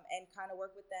 and kind of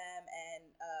work with them and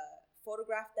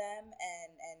photograph them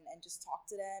and just talk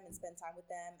to them and spend time with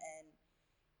them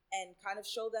and kind of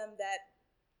show them that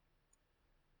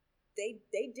they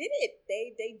did it.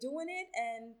 They doing it,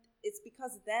 and it's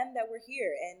because of them that we're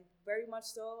here. And very much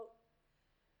so,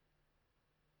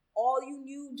 all you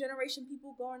new generation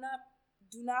people growing up,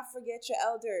 do not forget your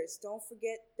elders. Don't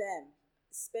forget them.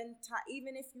 Spend time,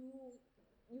 even if you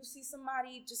see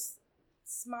somebody, just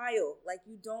smile. Like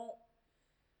you don't.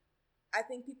 I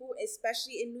think people,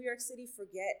 especially in New York City,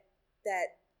 forget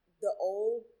that the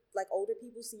older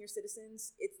people, senior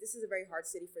citizens, this is a very hard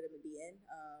city for them to be in.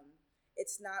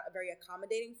 It's not very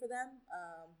accommodating for them,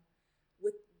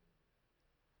 with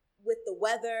the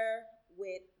weather,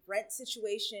 with rent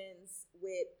situations,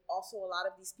 with also a lot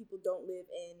of these people don't live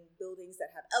in buildings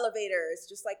that have elevators,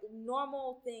 just like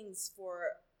normal things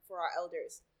for our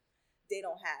elders, they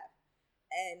don't have.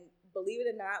 And believe it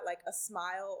or not, like a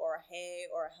smile or a hey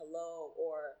or a hello,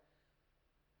 or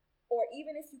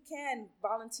even if you can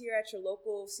volunteer at your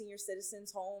local senior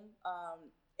citizens home,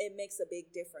 it makes a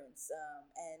big difference.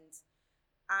 And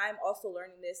I'm also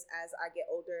learning this as I get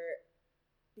older,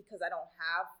 because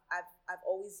I've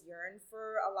always yearned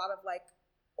for a lot of like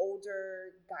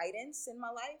older guidance in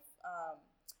my life.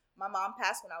 My mom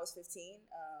passed when I was 15,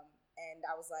 and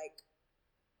I was like,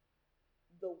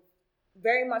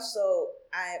 very much so,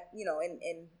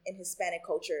 in Hispanic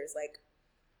cultures, like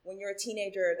when you're a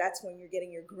teenager, that's when you're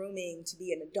getting your grooming to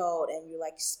be an adult, and you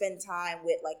like spend time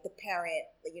with like the parent.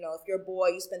 You know, if you're a boy,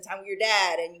 you spend time with your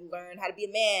dad and you learn how to be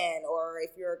a man, or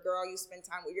if you're a girl, you spend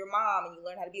time with your mom and you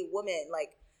learn how to be a woman.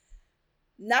 Like,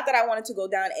 not that I wanted to go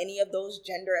down any of those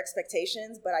gender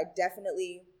expectations, but I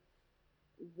definitely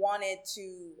wanted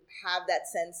to have that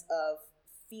sense of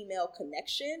female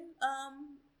connection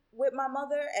with my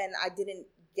mother, and I didn't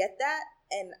get that.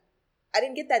 And I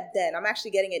didn't get that then. I'm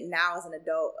actually getting it now as an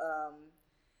adult.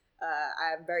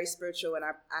 I'm very spiritual, and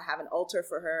I have an altar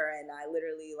for her, and I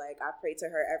literally, like, I pray to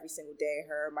her every single day,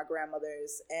 her, my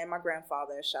grandmothers, and my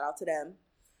grandfather. Shout out to them.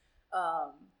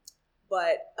 I'm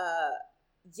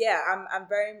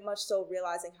very much so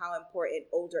realizing how important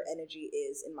older energy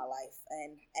is in my life,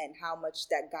 and how much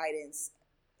that guidance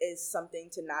is something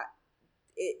to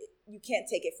you can't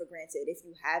take it for granted. If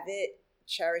you have it,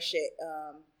 cherish it,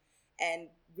 and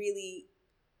really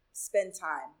spend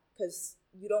time, because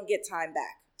you don't get time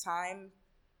back. Time,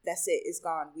 that's it, is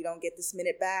gone. We don't get this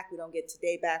minute back. We don't get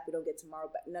today back. We don't get tomorrow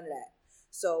back. None of that.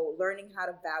 So learning how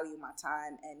to value my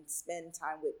time and spend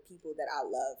time with people that I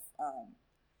love,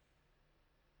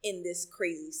 in this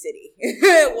crazy city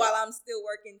while I'm still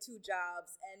working 2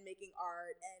 jobs and making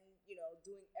art and,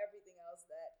 doing everything else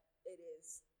that it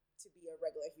is to be a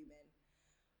regular human.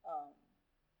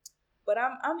 But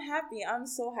I'm happy. I'm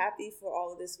so happy for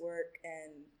all of this work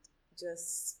and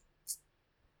just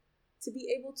to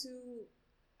be able to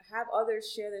have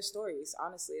others share their stories.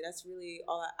 Honestly, that's really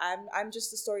all. I'm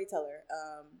just a storyteller.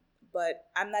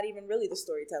 But I'm not even really the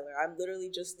storyteller. I'm literally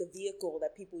just the vehicle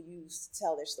that people use to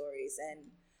tell their stories, and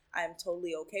I'm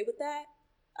totally okay with that.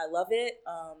 I love it,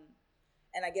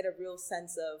 and I get a real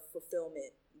sense of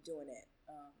fulfillment doing it.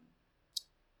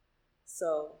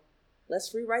 So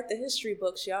let's rewrite the history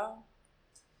books, y'all.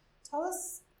 Tell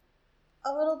us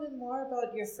a little bit more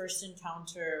about your first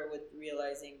encounter with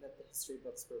realizing that the history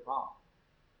books were wrong.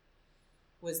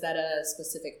 Was that a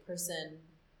specific person,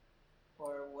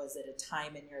 or was it a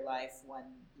time in your life when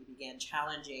you began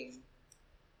challenging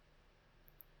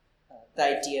the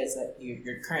ideas that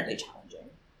you're currently challenging?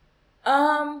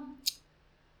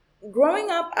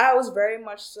 Growing up, I was very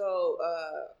much so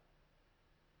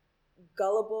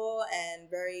gullible and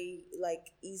very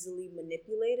easily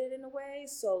manipulated in a way.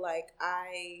 So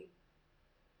I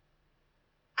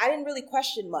didn't really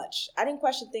question much. I didn't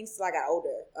question things till I got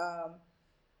older.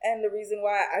 And the reason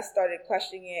why I started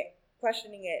questioning it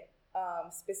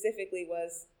specifically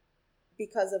was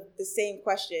because of the same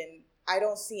question. I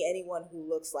don't see anyone who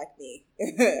looks like me.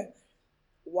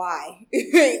 Why?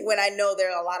 When I know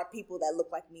there are a lot of people that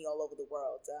look like me all over the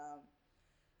world.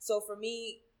 So for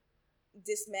me,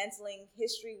 dismantling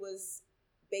history was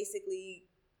basically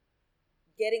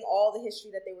getting all the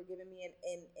history that they were giving me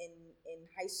in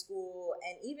high school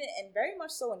and very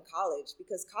much so in college,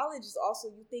 because college is also,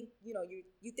 you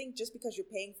think just because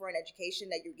you're paying for an education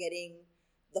that you're getting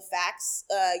the facts.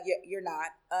 You're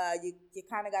not. You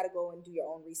kind of got to go and do your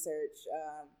own research.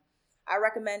 I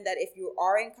recommend that if you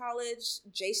are in college,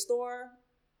 JSTOR,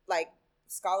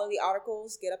 scholarly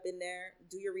articles, get up in there,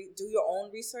 do your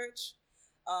own research,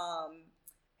 and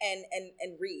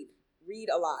read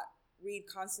a lot. Read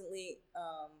constantly,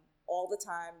 all the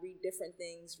time. Read different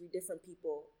things, read different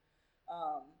people,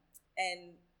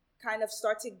 and kind of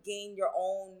start to gain your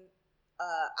own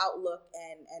outlook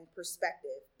and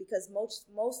perspective. Because most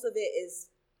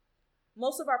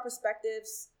of our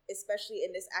perspectives, especially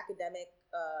in this academic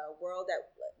world,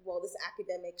 this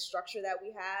academic structure that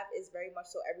we have, is very much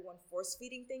so everyone force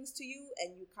feeding things to you,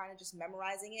 and you kind of just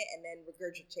memorizing it and then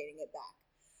regurgitating it back,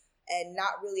 and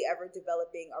not really ever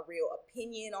developing a real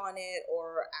opinion on it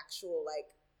or actual,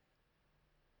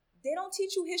 they don't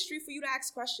teach you history for you to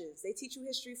ask questions. They teach you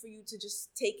history for you to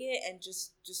just take it and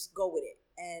just go with it.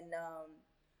 And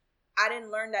I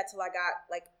didn't learn that till I got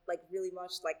really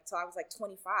much, till I was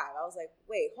 25. I was like,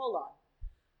 wait, hold on.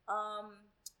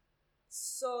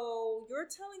 So you're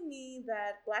telling me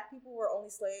that Black people were only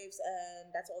slaves and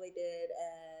that's all they did,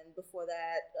 and before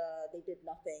that they did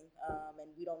nothing, and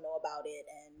we don't know about it,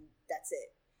 and that's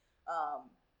it.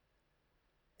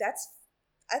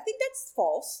 I think that's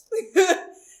false.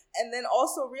 And then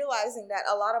also realizing that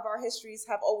a lot of our histories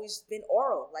have always been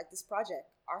oral, like this project.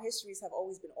 Our histories have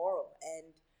always been oral,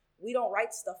 and we don't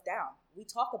write stuff down. We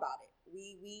talk about it.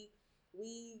 We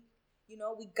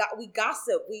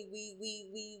gossip. We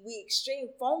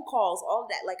exchange phone calls. All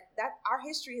that, that. Our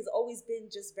history has always been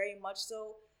just very much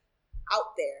so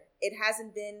out there. It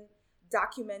hasn't been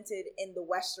documented in the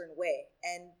Western way,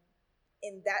 and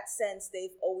in that sense,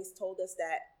 they've always told us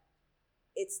that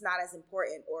it's not as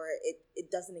important, or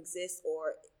it doesn't exist,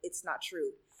 or it's not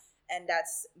true, and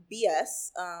that's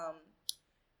BS.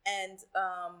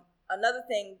 Another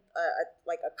thing,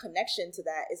 a connection to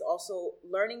that, is also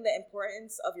learning the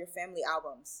importance of your family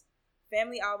albums.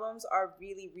 Family albums are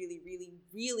really, really, really,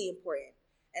 really important.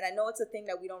 And I know it's a thing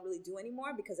that we don't really do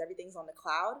anymore because everything's on the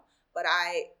cloud. But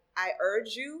I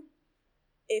urge you,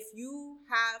 if you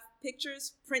have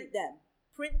pictures, print them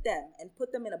and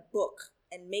put them in a book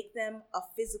and make them a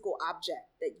physical object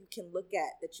that you can look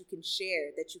at, that you can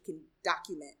share, that you can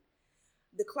document.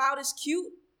 The cloud is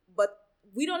cute, but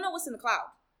we don't know what's in the cloud.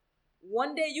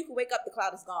 One day you can wake up, the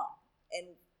cloud is gone,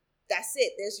 and that's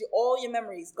it. There's all your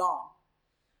memories gone.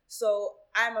 So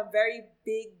I'm a very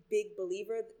big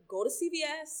believer. Go to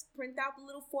CVS, print out the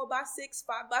little 4x6,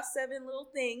 5x7 little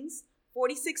things,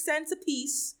 46 cents a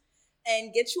piece,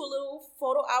 and get you a little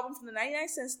photo album from the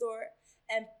 99-cent store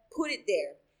and put it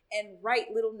there and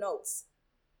write little notes.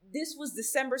 This was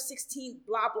December 16th,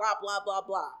 blah, blah, blah, blah,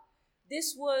 blah.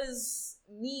 This was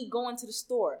me going to the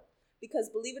store.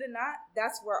 Because believe it or not,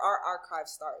 that's where our archive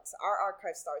starts. Our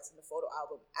archive starts in the photo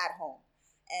album at home.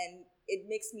 And it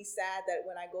makes me sad that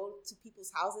when I go to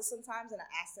people's houses sometimes and I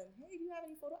ask them, hey, do you have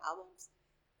any photo albums?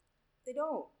 They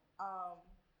don't.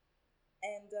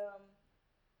 And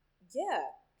yeah,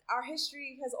 our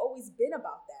history has always been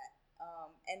about that.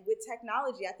 And with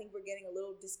technology, I think we're getting a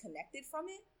little disconnected from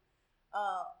it.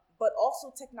 But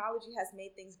also technology has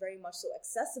made things very much so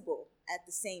accessible at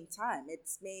the same time.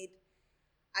 It's made,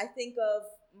 I think of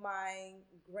my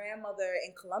grandmother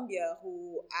in Colombia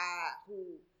who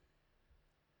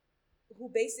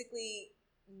basically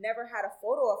never had a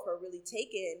photo of her really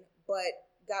taken, but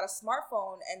got a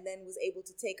smartphone and then was able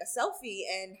to take a selfie,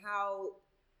 and how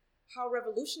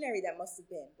revolutionary that must have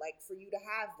been, like, for you to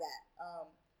have that.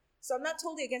 So I'm not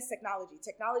totally against technology.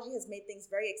 Technology has made things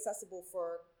very accessible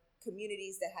for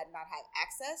communities that had not had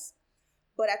access.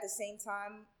 But at the same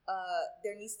time,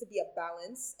 there needs to be a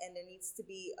balance, and there needs to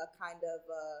be a kind of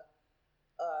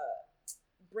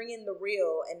bring in the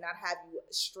real and not have you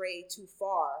stray too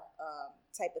far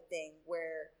type of thing,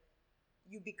 where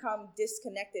you become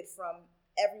disconnected from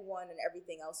everyone and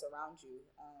everything else around you.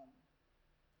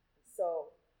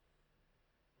 So,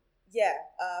 yeah,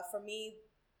 for me,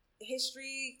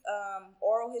 history,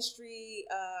 oral history,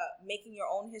 making your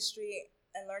own history,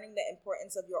 and learning the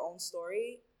importance of your own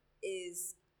story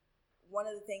is one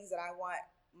of the things that I want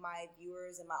my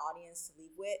viewers and my audience to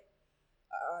leave with,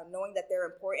 knowing that they're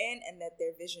important and that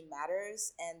their vision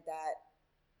matters, and that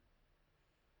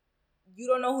you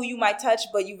don't know who you might touch,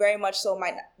 but you very much so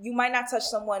you might not touch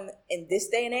someone in this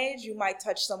day and age. You might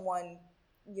touch someone,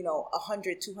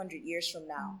 100, 200 years from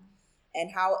now,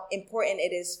 and how important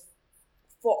it is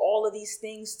for all of these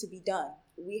things to be done.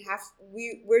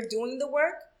 We're doing the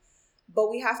work, but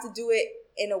we have to do it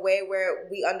in a way where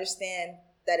we understand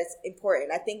that it's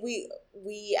important. I think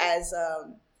we as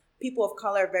people of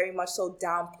color very much so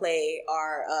downplay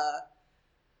our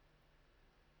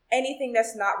anything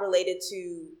that's not related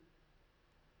to,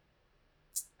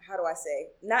 how do I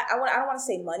say? I don't want to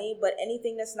say money, but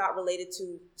anything that's not related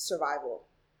to survival.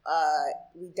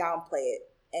 We downplay it,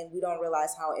 and we don't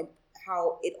realize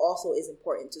how it also is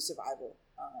important to survival.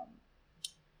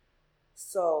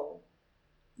 So,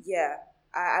 yeah,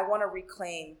 I want to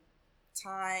reclaim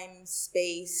time,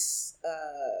 space,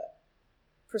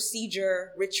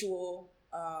 procedure, ritual,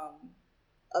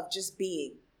 of just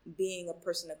being a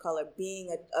person of color, being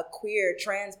a queer,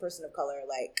 trans person of color.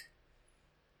 Like,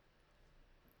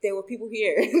 there were people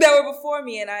here that were before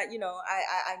me, and I know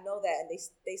that, and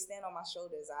they stand on my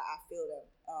shoulders. I feel them.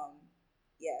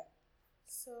 Yeah.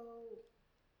 So,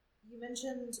 you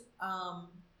mentioned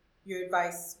your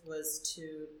advice was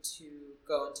to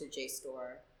go into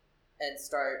JSTOR and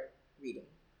start reading.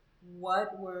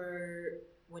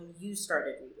 When you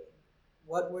started reading,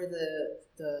 what were the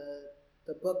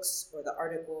books or the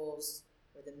articles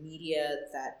or the media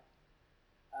that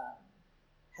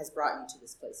has brought you to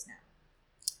this place now?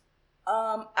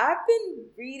 I've been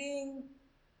reading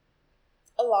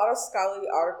a lot of scholarly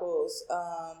articles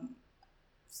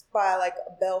by like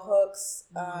Bell Hooks,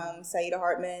 Saida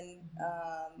Hartman.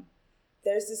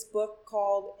 There's this book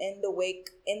called In the Wake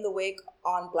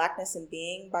on Blackness and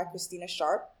Being by Christina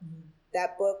Sharp.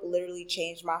 That book literally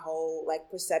changed my whole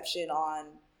perception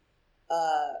on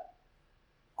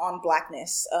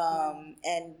blackness,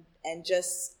 and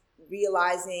just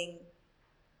realizing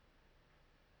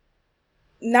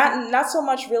not so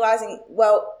much realizing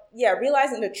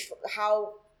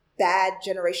how bad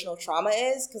generational trauma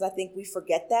is, because I think we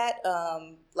forget that.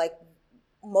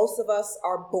 Most of us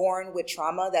are born with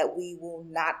trauma that we will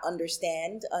not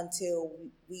understand until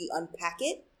we unpack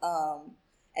it,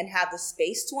 and have the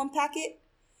space to unpack it.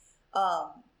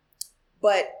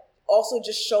 But also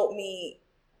just showed me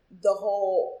the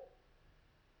whole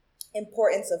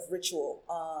importance of ritual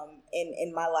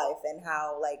in my life, and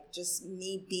how just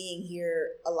me being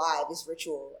here alive is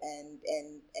ritual, and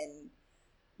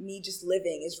me just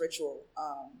living is ritual,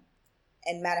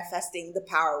 and manifesting the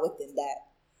power within that.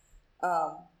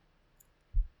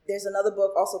 There's another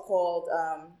book also called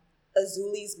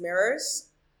Azuli's Mirrors,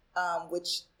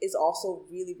 which is also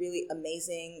really, really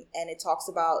amazing. And it talks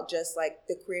about just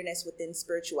the queerness within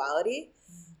spirituality,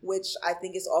 which I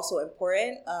think is also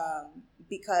important,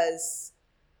 because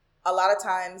a lot of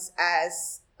times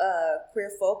as queer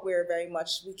folk, we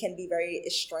can be very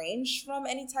estranged from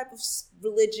any type of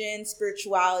religion,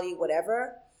 spirituality,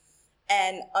 whatever.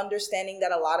 And understanding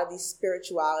that a lot of these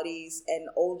spiritualities and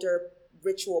older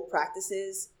ritual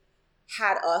practices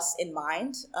had us in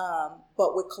mind.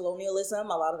 But with colonialism,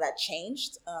 a lot of that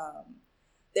changed.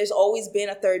 There's always been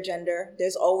a third gender.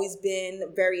 There's always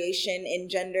been variation in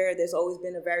gender. There's always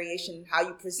been a variation in how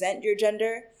you present your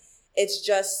gender. It's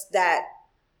just that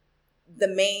the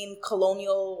main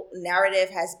colonial narrative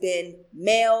has been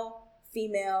male,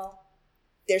 female.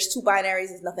 There's two binaries,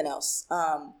 there's nothing else.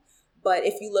 But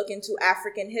if you look into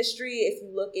African history, if you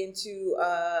look into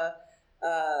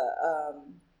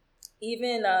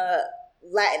even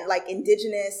Latin, like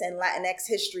indigenous and Latinx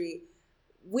history,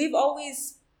 we've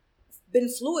always been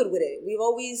fluid with it. We've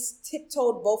always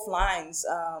tiptoed both lines.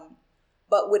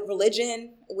 But with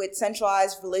religion, with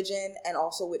centralized religion, and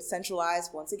also with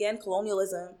centralized, once again,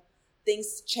 colonialism,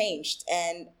 things changed,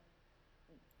 and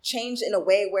changed in a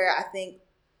way where I think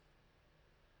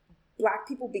Black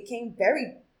people became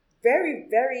very, very,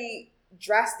 very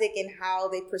drastic in how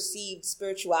they perceived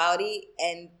spirituality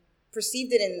and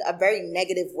perceived it in a very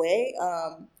negative way,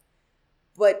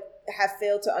 but have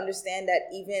failed to understand that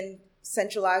even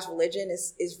centralized religion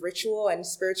is ritual and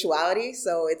spirituality.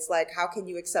 So it's like, how can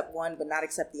you accept one but not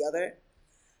accept the other?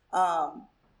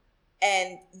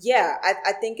 And yeah,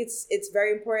 I think it's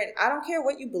very important. I don't care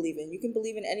what you believe in. You can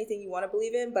believe in anything you want to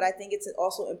believe in, but I think it's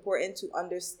also important to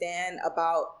understand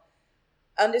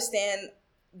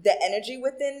the energy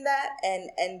within that,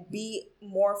 and be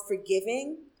more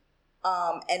forgiving,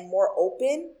 and more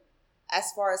open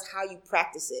as far as how you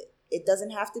practice it. It doesn't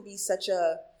have to be such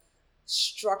a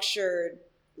structured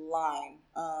line.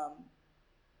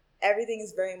 Everything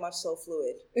is very much so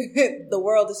fluid. The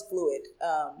world is fluid.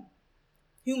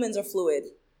 Humans are fluid.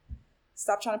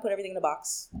 Stop trying to put everything in a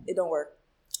box. It don't work.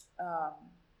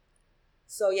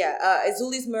 So yeah,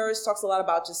 Azuli's Mirrors talks a lot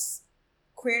about just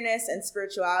queerness and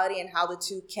spirituality and how the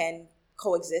two can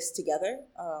coexist together.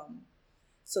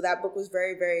 So that book was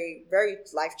very, very, very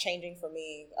life-changing for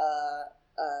me,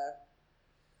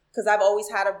 because I've always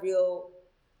had a real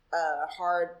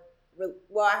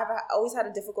always had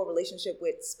a difficult relationship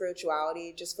with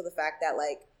spirituality, just for the fact that,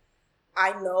 like,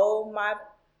 I know my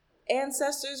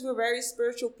ancestors were very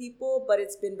spiritual people, but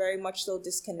it's been very much so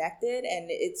disconnected, and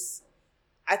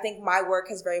I think my work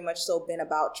has very much so been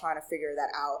about trying to figure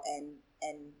that out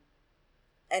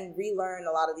and relearn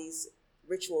a lot of these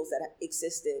rituals that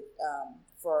existed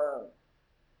for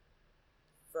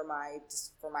my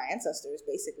ancestors,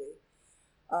 basically,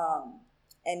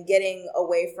 and getting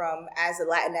away from, as a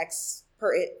Latinx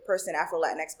person,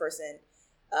 Afro-Latinx person,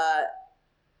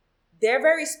 they're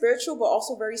very spiritual, but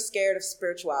also very scared of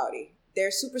spirituality.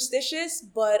 They're superstitious,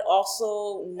 but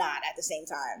also not at the same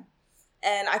time.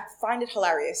 And I find it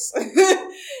hilarious.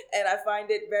 And I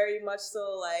find it very much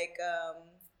so like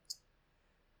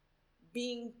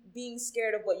being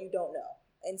scared of what you don't know.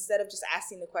 Instead of just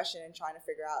asking the question and trying to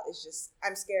figure out, it's just,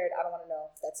 I'm scared, I don't want to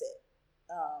know, that's it.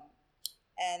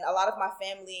 And a lot of my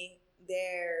family,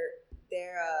 they're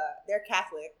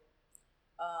Catholic,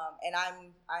 and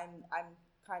I'm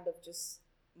kind of just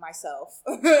myself,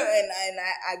 and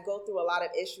I go through a lot of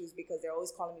issues because they're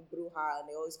always calling me bruja, and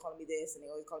they always calling me this, and they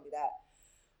always calling me that,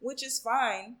 which is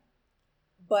fine,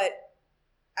 but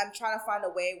I'm trying to find a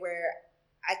way where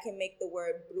I can make the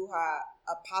word bruja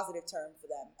a positive term for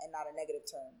them and not a negative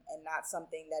term, and not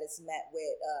something that is met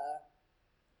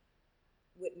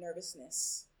with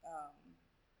nervousness.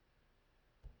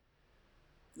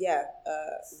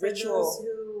 Ritual. For those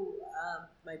who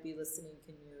might be listening,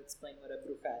 can you explain what a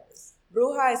bruja is?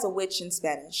 Bruja is a witch in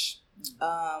Spanish.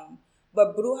 Mm-hmm.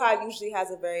 But bruja usually has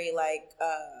a very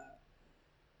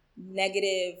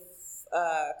negative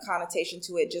connotation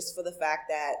to it, just for the fact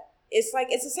that it's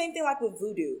the same thing like with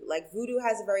voodoo. Like, voodoo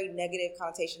has a very negative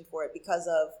connotation for it because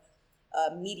of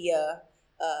media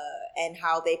and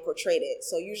how they portrayed it.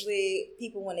 So usually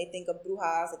people, when they think of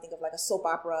brujas, they think of like a soap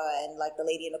opera and like the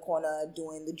lady in the corner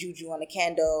doing the juju on a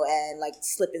candle and like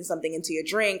slipping something into your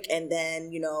drink, and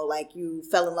then, like, you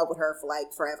fell in love with her for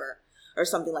like forever or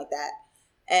something like that,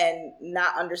 and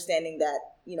not understanding that,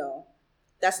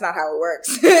 that's not how it works.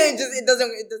 it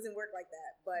doesn't work like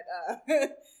that. But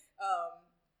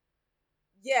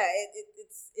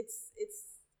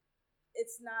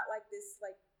it's not like this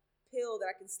like pill that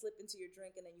I can slip into your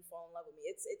drink and then you fall in love with me.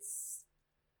 It's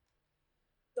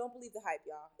don't believe the hype,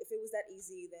 y'all. If it was that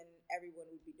easy, then everyone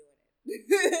would be doing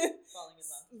it.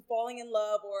 Falling in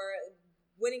love, or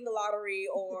winning the lottery,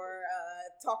 or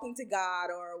talking to God,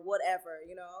 or whatever,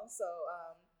 So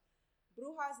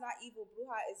bruja is not evil.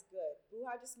 Bruja is good.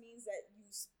 Bruja just means that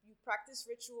you practice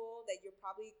ritual, that you're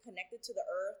probably connected to the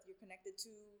earth, you're connected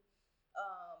to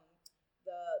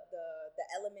the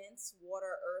elements,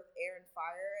 water, earth, air, and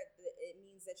fire. It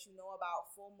means that you know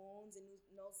about full moons, and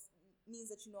means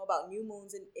that you know about new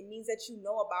moons, and it means that you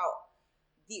know about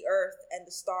the earth and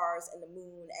the stars and the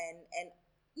moon and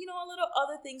a little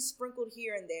other things sprinkled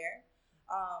here and there.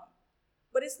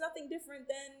 But it's nothing different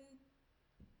than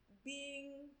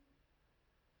being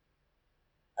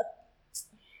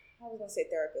I was gonna say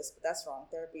therapist, but that's wrong.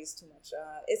 Therapy is too much.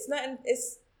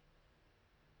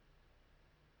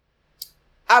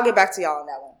 I'll get back to y'all on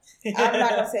that one. I'm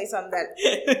not gonna say something that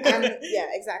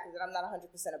that I'm not 100%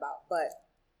 about, but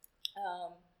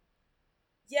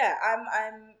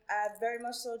I've very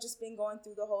much so just been going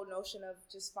through the whole notion of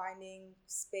just finding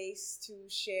space to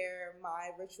share my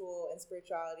ritual and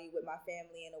spirituality with my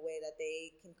family in a way that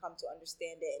they can come to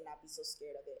understand it and not be so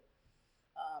scared of it.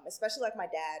 Especially like my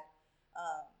dad,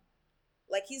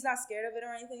 like he's not scared of it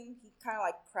or anything. He kind of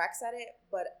like cracks at it,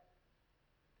 but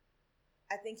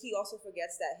I think he also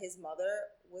forgets that his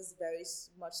mother was very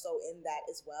much so in that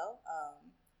as well.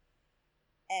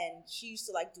 And she used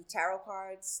to like do tarot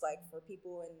cards, like for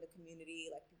people in the community,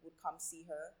 like people would come see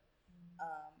her.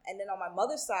 And then on my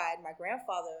mother's side, my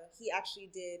grandfather, he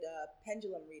actually did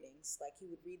pendulum readings. Like he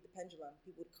would read the pendulum.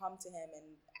 People would come to him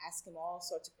and ask him all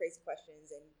sorts of crazy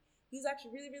questions. And he was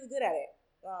actually really, really good at it.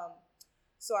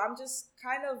 So I'm just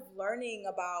kind of learning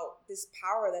about this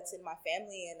power that's in my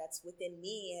family and that's within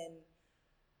me. And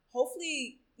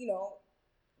hopefully,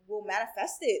 we'll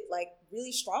manifest it like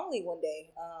really strongly one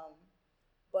day.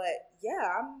 But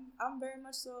yeah, I'm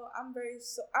so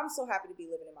happy to be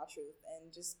living in my truth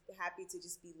and just happy to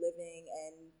just be living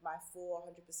in my full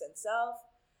 100% self.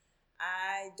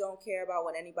 I don't care about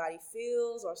what anybody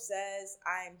feels or says.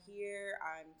 I'm here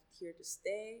to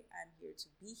stay. I'm here to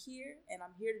be here, and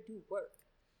I'm here to do work.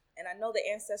 And I know the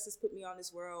ancestors put me on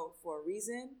this world for a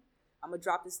reason. I'm gonna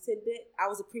drop this tidbit. I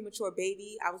was a premature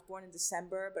baby. I was born in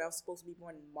December, but I was supposed to be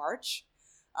born in March.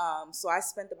 So I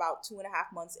spent about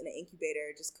 2.5 months in an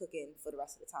incubator just cooking for the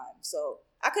rest of the time. So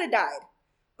I could have died,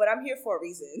 but I'm here for a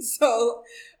reason. So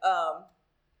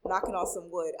knocking on some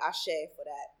wood, ashe for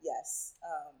that. Yes.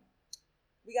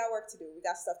 We got work to do. We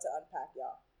got stuff to unpack,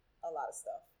 y'all. A lot of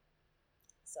stuff.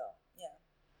 So, yeah.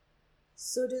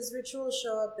 So does ritual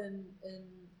show up in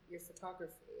your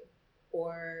photography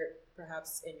or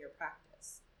perhaps in your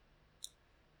practice?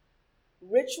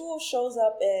 Ritual shows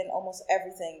up in almost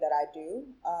everything that I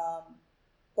do,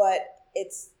 but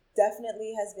it's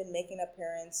definitely has been making an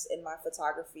appearance in my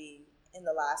photography in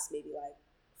the last maybe like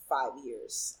 5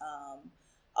 years.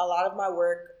 A lot of my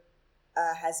work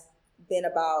has been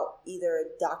about either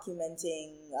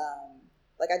documenting,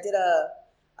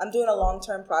 I'm doing a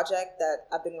long-term project that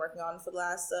I've been working on for the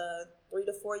last 3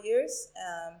 to 4 years,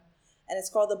 and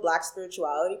it's called the Black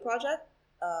Spirituality Project,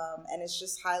 and it's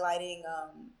just highlighting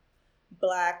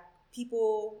Black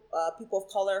people, people of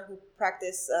color who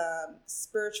practice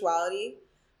spirituality,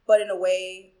 but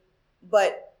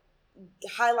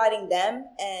highlighting them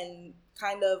and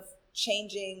kind of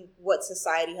changing what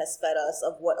society has fed us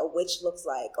of what a witch looks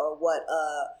like or what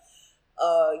a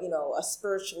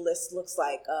spiritualist looks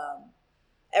like.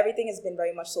 Everything has been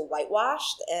very much so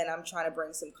whitewashed, and I'm trying to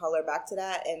bring some color back to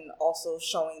that, and also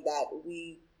showing that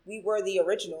we were the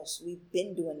originals. We've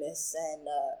been doing this, and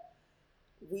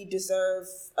we deserve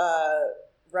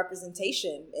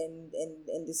representation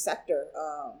in this sector.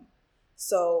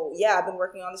 So yeah, I've been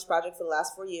working on this project for the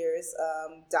last 4 years,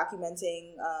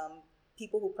 documenting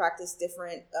people who practice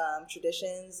different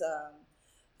traditions,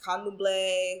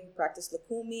 candomblé, who practice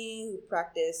lakumi, who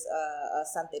practice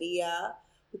santeria,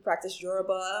 who practice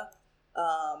Yoruba,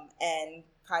 and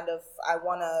kind of I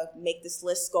want to make this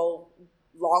list go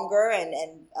longer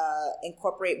and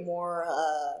incorporate more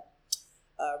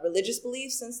religious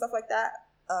beliefs and stuff like that.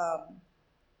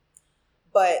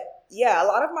 But yeah, a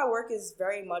lot of my work is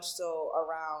very much so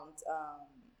around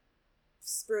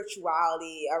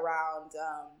spirituality, around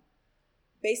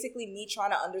basically me trying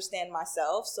to understand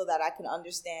myself so that I can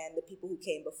understand the people who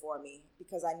came before me,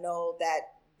 because I know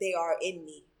that they are in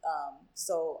me.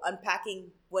 So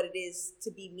unpacking what it is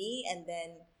to be me and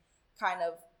then kind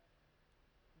of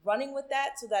running with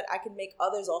that so that I can make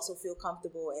others also feel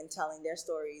comfortable in telling their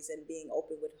stories and being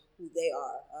open with who they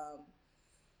are.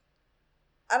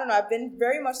 I don't know. I've been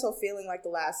very much so feeling like the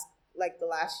last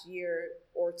year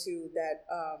or two that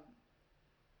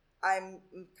I'm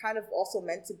kind of also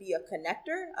meant to be a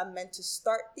connector. I'm meant to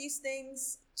start these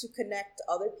things to connect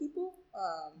other people,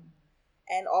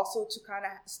 and also to kind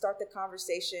of start the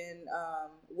conversation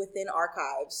within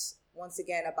archives once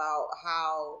again about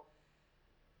how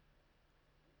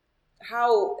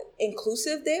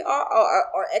inclusive they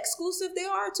are or exclusive they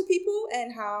are to people,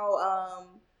 and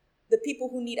how the people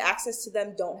who need access to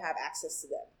them don't have access to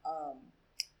them.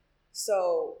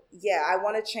 So yeah, I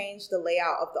want to change the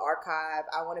layout of the archive.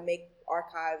 I want to make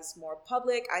archives more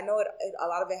public. I know a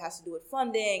lot of it has to do with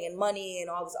funding and money and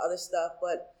all this other stuff,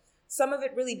 but some of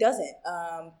it really doesn't,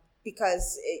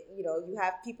 because you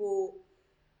have people.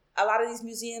 A lot of these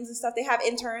museums and stuff, they have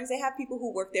interns. They have people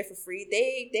who work there for free.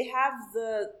 They have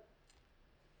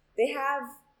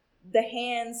the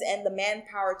hands and the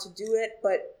manpower to do it,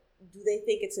 but do they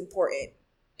think it's important?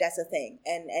 that's a thing,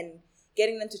 and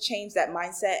getting them to change that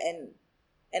mindset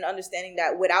and understanding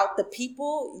that without the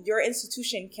people, your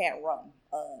institution can't run.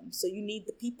 So you need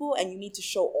the people, and you need to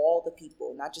show all the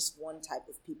people, not just one type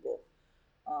of people.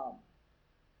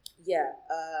 Yeah.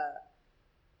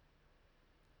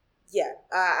 Yeah,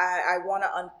 I want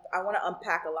to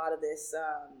unpack a lot of this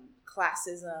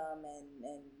classism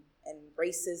and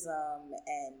racism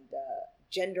and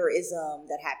genderism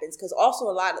that happens, because also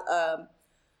a lot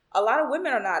of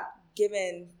women are not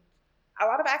given a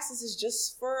lot of access is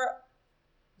just for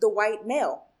the white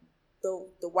male,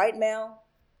 the white male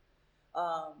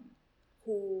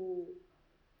who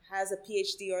has a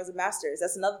PhD or has a master's.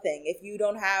 That's another thing. If you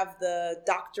don't have the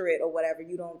doctorate or whatever,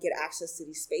 you don't get access to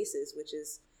these spaces, which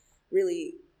is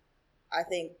really, I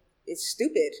think, it's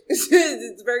stupid.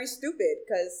 It's very stupid,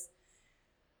 because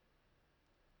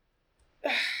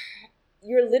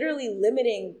you're literally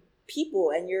limiting people,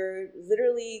 and you're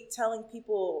literally telling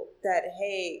people that,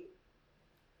 hey,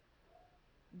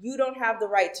 you don't have the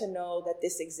right to know that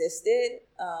this existed.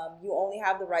 You only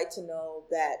have the right to know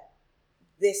that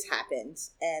this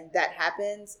happens and that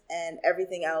happens, and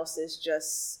everything else is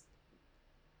just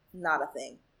not a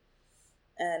thing.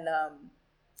 And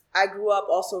I grew up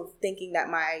also thinking that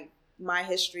my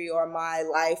history or my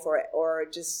life or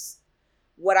just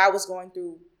what I was going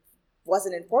through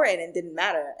wasn't important and didn't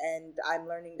matter. And I'm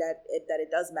learning that it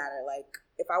does matter. Like,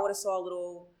 if I would have saw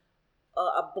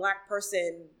a black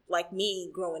person like me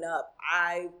growing up,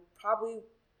 I probably,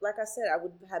 like I said, I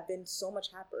would have been so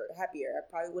much happier. I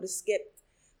probably would have skipped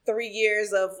 3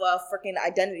 years of freaking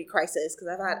identity crisis, because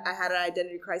I had an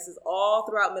identity crisis all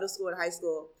throughout middle school and high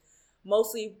school,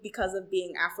 mostly because of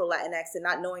being Afro-Latinx and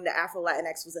not knowing that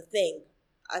Afro-Latinx was a thing.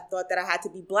 I thought that I had to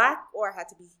be black or I had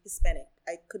to be Hispanic.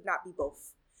 I could not be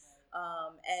both.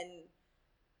 And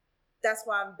that's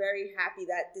why I'm very happy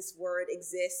that this word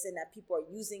exists and that people are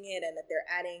using it, and that they're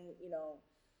adding,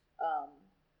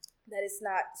 that it's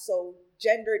not so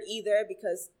gendered either,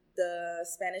 because the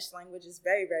Spanish language is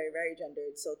very, very, very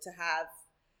gendered. So to have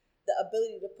the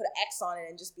ability to put an X on it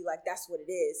and just be like, that's what it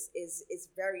is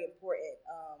very important.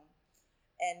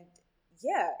 And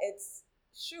yeah,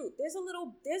 there's a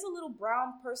little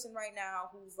brown person right now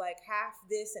who's like half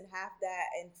this and half that,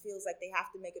 and feels like they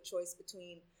have to make a choice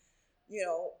between,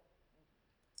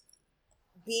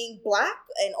 being black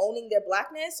and owning their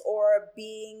blackness, or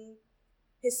being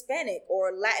Hispanic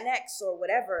or Latinx or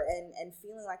whatever, and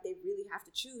feeling like they really have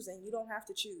to choose. And you don't have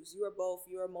to choose. You are both.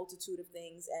 You're a multitude of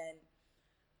things. And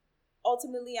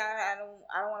ultimately, I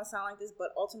don't want to sound like this,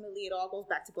 but ultimately it all goes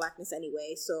back to blackness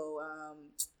anyway. So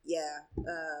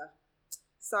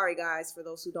sorry guys for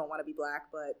those who don't want to be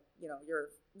black, but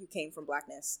you came from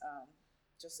blackness,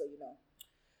 just so you know.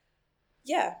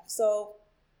 Yeah, so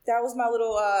that was my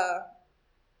little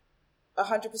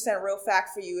 100% real fact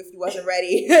for you. If you wasn't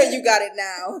ready, you got it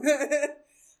now.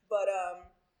 But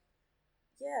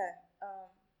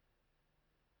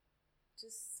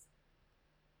just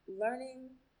learning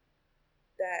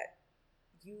that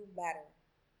you matter.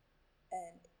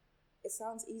 And it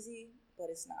sounds easy, but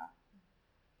it's not,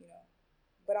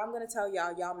 But I'm going to tell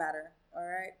y'all matter, all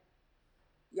right?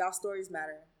 Y'all stories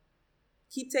matter.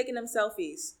 Keep taking them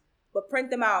selfies, but print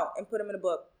them out and put them in a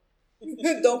book.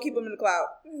 Don't keep them in the cloud.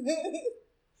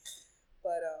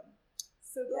 But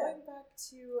so going back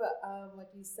to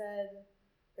what you said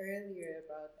earlier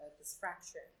about this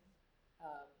fracturing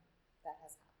that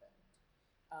has happened,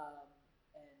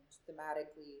 and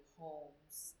thematically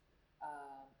homes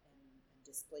and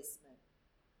displacement.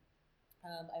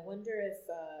 I wonder if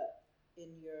in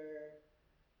your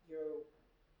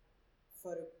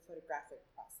photographic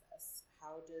process,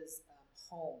 how does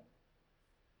home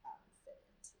fit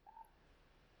into that?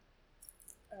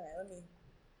 all right,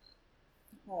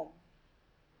 home.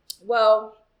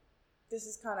 Well, this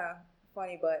is kind of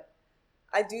funny, but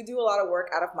I do a lot of work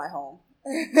out of my home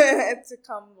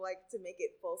to make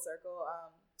it full circle.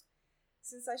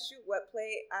 Since I shoot wet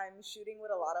plate, I'm shooting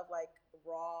with a lot of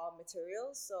raw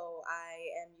materials. So I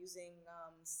am using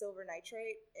silver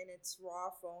nitrate in its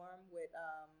raw form with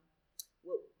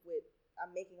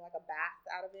I'm making a bath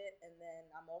out of it, and then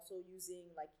I'm also using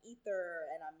ether,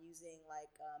 and I'm using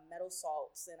metal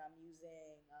salts, and I'm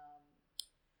using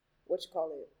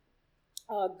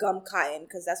gum cotton,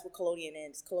 because that's what collodion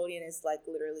is. Collodion is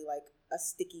literally a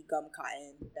sticky gum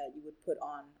cotton that you would put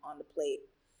on the plate.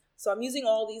 So I'm using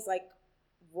all these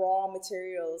raw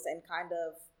materials and kind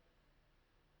of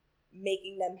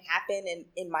making them happen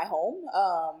in my home.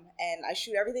 And I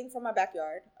shoot everything from my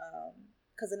backyard.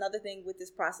 Because another thing with this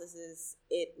process is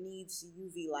it needs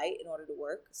UV light in order to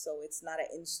work. So it's not an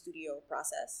in-studio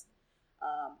process.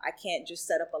 I can't just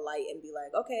set up a light and be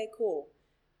like, okay, cool.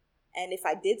 And if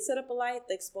I did set up a light,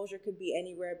 the exposure could be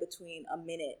anywhere between a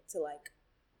minute to like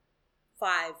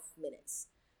 5 minutes.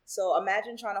 So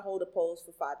imagine trying to hold a pose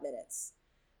for 5 minutes.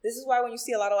 This is why when you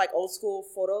see a lot of like old school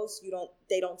photos,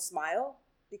 they don't smile,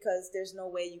 because there's no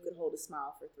way you could hold a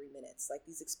smile for 3 minutes. Like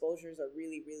these exposures are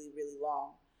really, really, really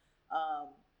long.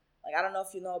 Like I don't know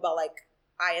if you know about like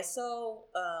ISO,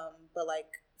 but like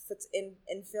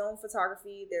in film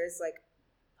photography, there's like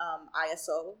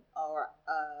ISO or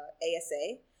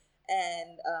ASA,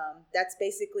 and that's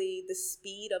basically the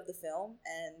speed of the film.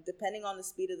 And depending on the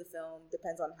speed of the film,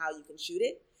 depends on how you can shoot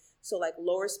it. So like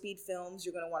lower speed films,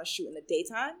 you're going to want to shoot in the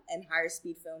daytime, and higher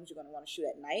speed films, you're going to want to shoot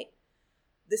at night.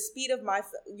 The speed of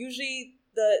usually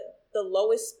the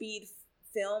lowest speed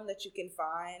film that you can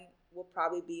find will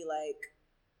probably be like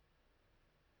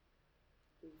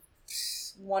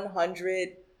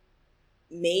 100,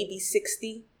 maybe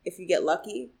 60 if you get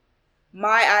lucky.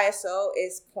 My ISO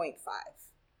is 0.5.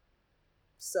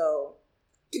 So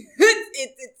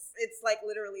it's like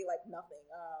literally like nothing.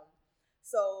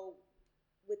 So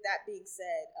with that being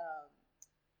said,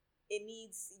 it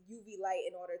needs UV light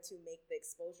in order to make the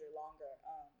exposure longer.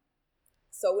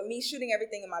 So with me shooting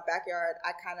everything in my backyard,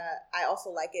 I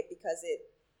also like it because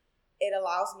it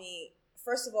allows me,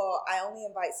 first of all, I only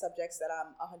invite subjects that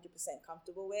I'm 100%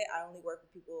 comfortable with. I only work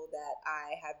with people that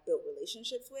I have built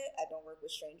relationships with. I don't work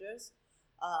with strangers,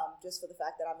 just for the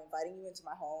fact that I'm inviting you into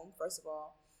my home, first of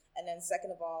all. And then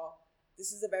second of all,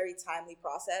 this is a very timely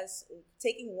process.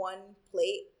 Taking one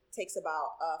plate takes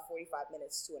about 45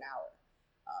 minutes to an hour,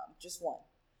 just one.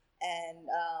 And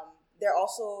they're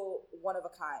also one of a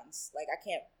kinds. Like I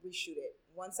can't reshoot it.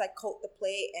 Once I coat the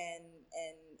plate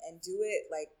and do it,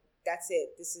 like that's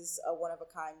it. This is a one of a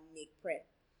kind, unique print.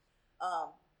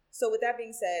 So with that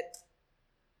being said,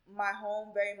 my home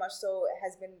very much so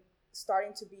has been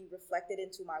starting to be reflected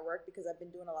into my work, because I've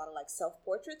been doing a lot of like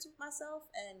self-portraits with myself,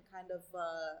 and kind of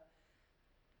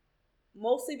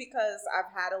mostly because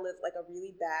I've had a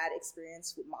really bad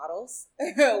experience with models,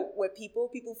 with people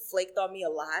flaked on me a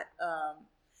lot.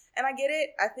 And I get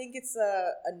it. I think it's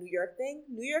a New York thing.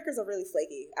 New Yorkers are really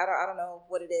flaky. I don't know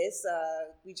what it is.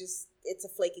 It's a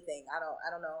flaky thing. I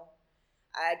don't know.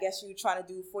 I guess you're trying to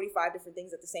do 45 different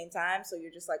things at the same time, so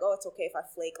you're just like, oh, it's okay if I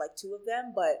flake like 2 of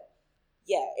them. But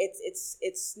yeah,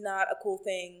 it's not a cool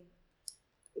thing.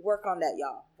 Work on that,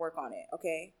 y'all. Work on it,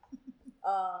 okay?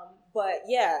 But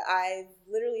yeah, I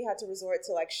literally had to resort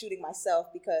to like shooting myself,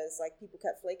 because like people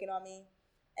kept flaking on me.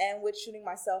 And with shooting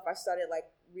myself, I started like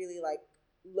really like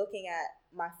looking at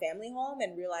my family home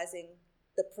and realizing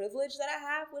the privilege that I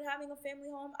have with having a family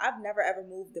home. I've never ever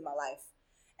moved in my life.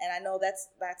 And I know that's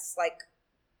like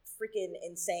freaking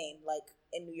insane. Like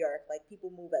in New York, like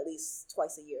people move at least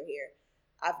twice a year here.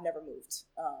 I've never moved.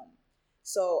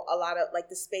 So a lot of like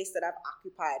the space that I've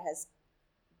occupied has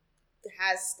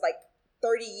like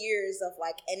 30 years of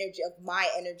like energy, of my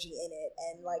energy in it.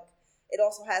 And like it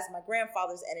also has my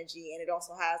grandfather's energy, and it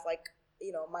also has like,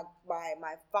 you know, my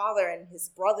father and his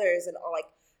brothers, and all, like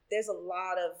there's a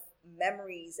lot of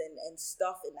memories and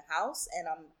stuff in the house. And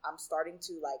I'm starting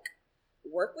to like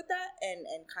work with that and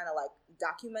kind of like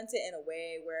document it in a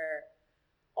way where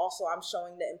also I'm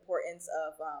showing the importance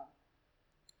of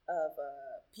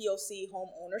POC home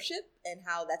ownership, and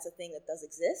how that's a thing that does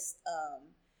exist,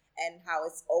 and how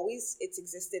it's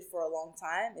existed for a long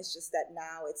time. It's just that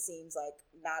now it seems like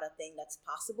not a thing that's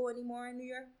possible anymore in New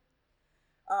York.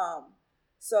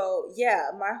 So yeah,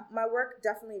 my work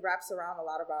definitely wraps around a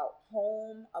lot about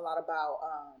home, a lot about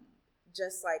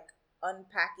just like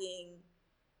unpacking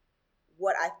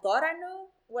what I thought I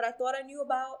knew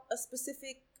about a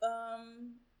specific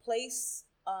place.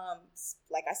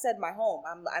 Like I said, my home.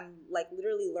 I'm like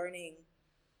literally learning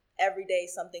every day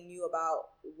something new about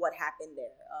what happened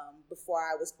there, before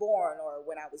I was born or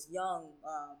when I was young.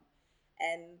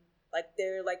 And like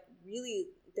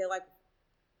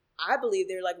I believe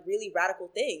they're like really radical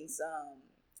things.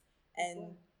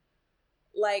 And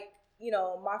like, you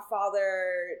know, my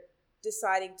father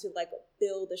deciding to like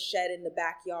build a shed in the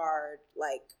backyard,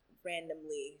 like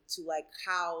randomly, to like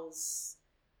house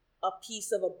a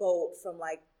piece of a boat from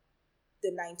like the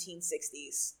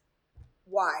 1960s.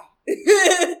 Why?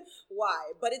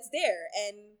 Why? But it's there.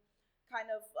 And kind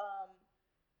of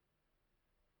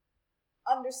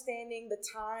understanding the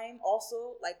time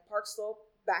also, like Park Slope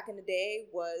back in the day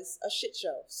was a shit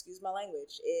show. Excuse my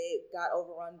language. It got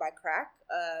overrun by crack.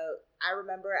 I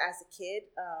remember as a kid,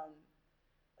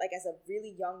 like as a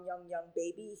really young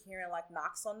baby, hearing like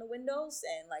knocks on the windows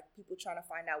and like people trying to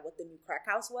find out what the new crack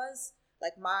house was.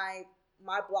 Like my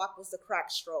block was the crack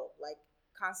stroll, like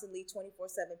constantly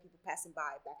 24/7 people passing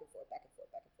by, back and forth.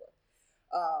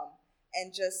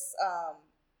 And just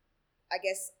I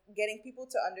guess getting people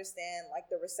to understand like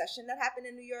the recession that happened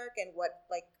in New York and what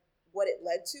it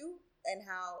led to, and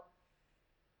how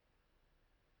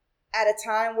at a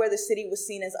time where the city was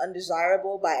seen as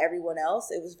undesirable by everyone else,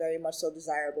 it was very much so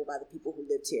desirable by the people who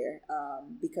lived here,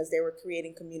 because they were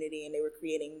creating community and they were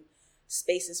creating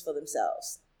spaces for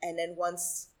themselves. And then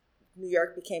once New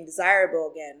York became desirable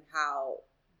again, how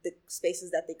the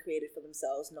spaces that they created for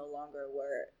themselves no longer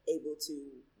were able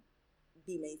to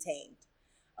be maintained.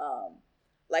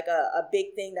 Like a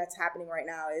big thing that's happening right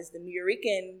now is the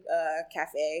Nuyorican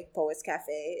cafe, Poets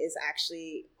Cafe, is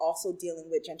actually also dealing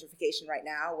with gentrification right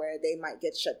now, where they might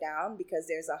get shut down because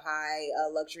there's a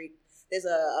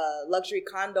luxury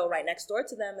condo right next door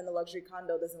to them, and the luxury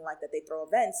condo doesn't like that they throw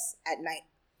events at night,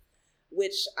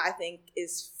 which I think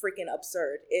is freaking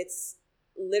absurd. It's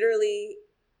literally,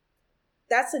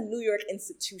 that's a New York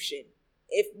institution.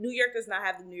 If New York does not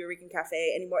have the Nuyorican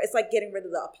Cafe anymore, it's like getting rid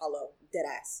of the Apollo, dead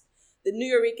ass. The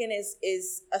Nuyorican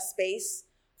is a space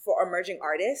for emerging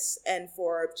artists and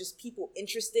for just people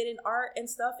interested in art and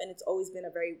stuff, and it's always been a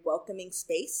very welcoming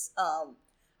space.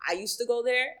 I used to go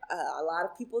there. A lot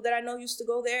of people that I know used to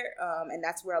go there, and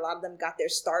that's where a lot of them got their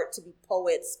start, to be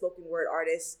poets, spoken word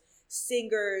artists,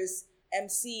 singers,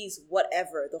 MCs,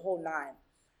 whatever, the whole nine.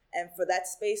 And for that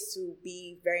space to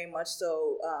be very much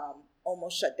so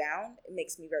almost shut down, it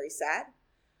makes me very sad.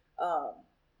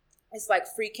 It's like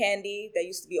Free Candy that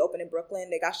used to be open in Brooklyn.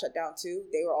 They got shut down too.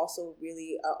 They were also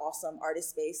really an awesome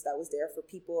artist space that was there for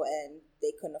people, and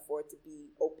they couldn't afford to be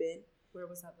open. Where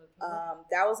was that located?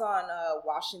 That was on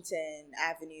Washington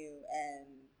Avenue, and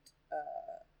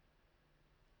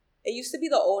it used to be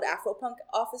the old Afropunk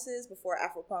offices before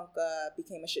Afropunk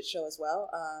became a shit show as well.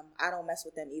 I don't mess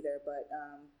with them either, but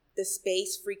the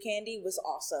space Free Candy was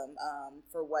awesome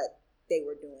for what they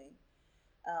were doing.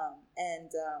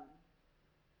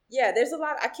 Yeah, there's a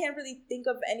lot. I can't really think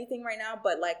of anything right now,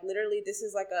 but like literally this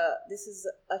is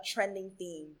a trending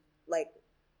theme like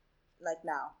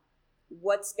now.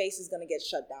 What space is going to get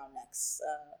shut down next?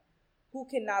 Who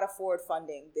cannot afford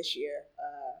funding this year?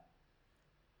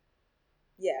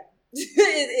 Yeah.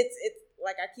 it's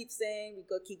like I keep saying,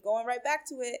 we keep going right back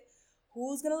to it.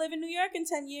 Who's going to live in New York in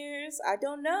 10 years? I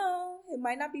don't know. It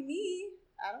might not be me.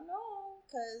 I don't know,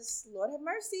 because Lord have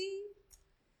mercy.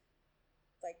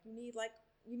 Like you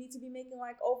need to be making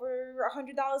like over $100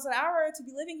 an hour to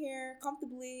be living here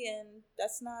comfortably, and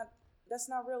that's not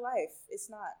real life. It's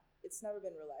never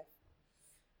been real life.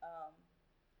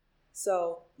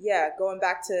 So yeah, going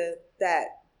back to that,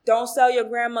 don't sell your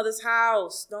grandmother's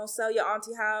house, don't sell your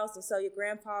auntie house, don't sell your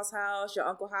grandpa's house, your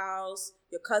uncle house,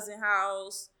 your cousin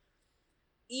house.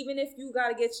 Even if you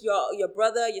gotta get your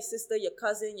brother, your sister, your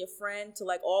cousin, your friend to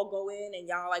like all go in and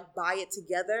y'all like buy it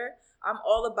together. I'm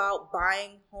all about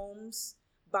buying homes,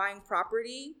 buying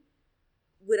property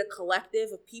with a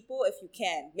collective of people if you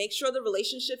can. Make sure the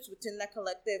relationships within that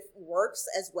collective works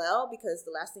as well, because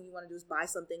the last thing you want to do is buy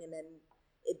something and then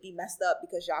it be messed up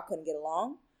because y'all couldn't get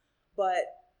along. But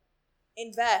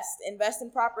invest in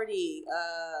property,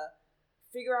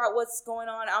 figure out what's going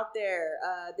on out there.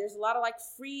 There's a lot of like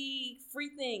free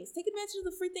things. Take advantage of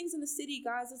the free things in the city,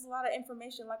 guys. There's a lot of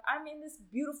information. Like I'm in this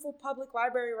beautiful public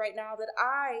library right now that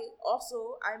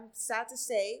I'm sad to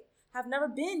say, have never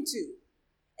been to.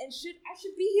 And I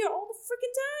should be here all the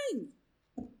freaking time.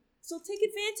 So take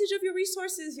advantage of your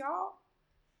resources, y'all.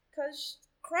 Cause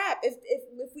crap,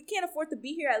 if we can't afford to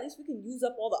be here, at least we can use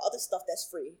up all the other stuff that's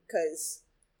free. Cause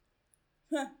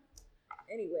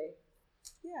anyway,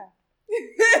 yeah.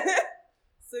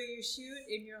 So you shoot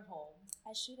in your home.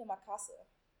 I shoot in my casa.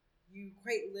 You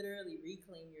quite literally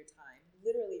reclaim your time.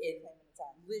 Literally reclaiming the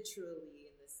time.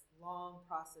 Literally in this long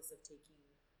process of taking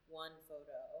one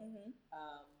photo,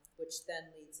 which then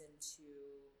leads into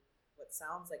what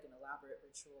sounds like an elaborate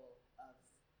ritual of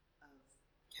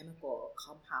chemical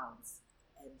compounds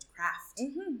and craft.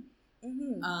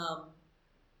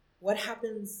 What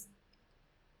happens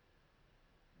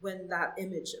when that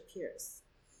image appears?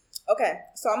 Okay,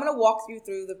 so I'm going to walk you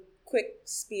through the quick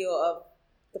spiel of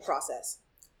the process.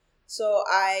 So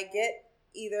I get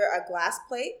either a glass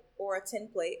plate or a tin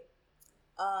plate.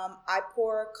 I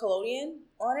pour collodion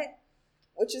on it,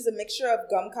 which is a mixture of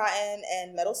gum cotton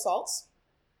and metal salts.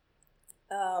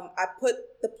 I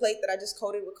put the plate that I just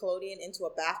coated with collodion into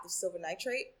a bath of silver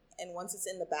nitrate. And once it's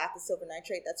in the bath of silver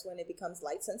nitrate, that's when it becomes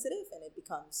light sensitive and it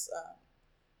becomes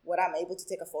what I'm able to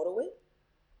take a photo with.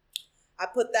 I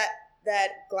put that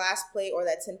glass plate or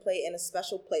that tin plate in a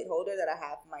special plate holder that I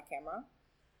have for my camera.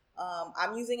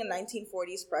 I'm using a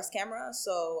 1940s press camera,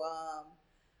 so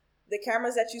the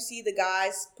cameras that you see, the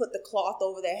guys put the cloth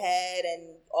over their head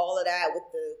and all of that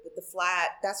with with the flat.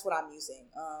 That's what I'm using.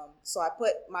 So I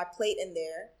put my plate in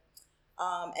there,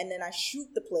 and then I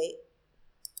shoot the plate.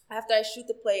 After I shoot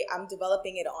the plate, I'm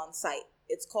developing it on site.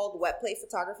 It's called wet plate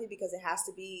photography because it has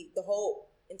to be, the whole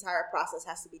entire process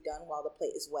has to be done while the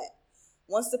plate is wet.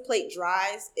 Once the plate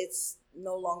dries, it's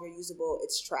no longer usable.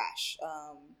 It's trash.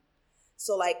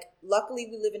 So like, luckily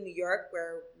we live in New York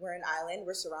where we're an island.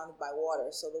 We're surrounded by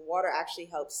water. So the water actually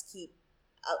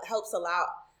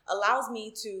allows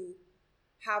me to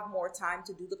have more time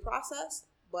to do the process.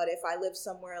 But if I live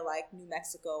somewhere like New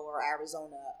Mexico or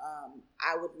Arizona,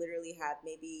 I would literally have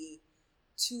maybe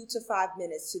 2 to 5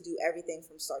 minutes to do everything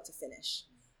from start to finish.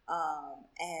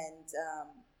 And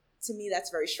to me,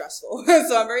 that's very stressful.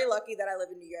 So I'm very lucky that I live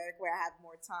in New York where I have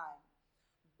more time.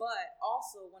 But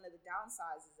also one of the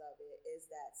downsides of it is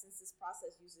that since this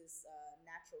process uses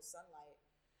natural sunlight,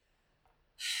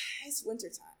 it's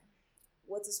wintertime.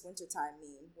 What does wintertime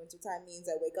mean? Wintertime means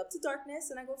I wake up to darkness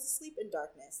and I go to sleep in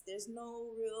darkness. There's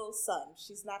no real sun.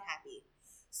 She's not happy.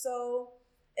 So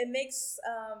it makes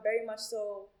very much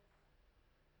so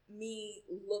me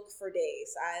look for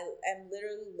days. I am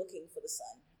literally looking for the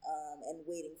sun and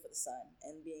waiting for the sun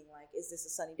and being like, is this a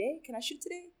sunny day? Can I shoot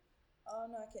today? Oh,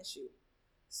 no, I can't shoot.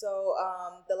 So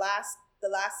the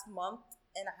last month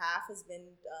and a half has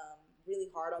been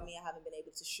really hard on me. I haven't been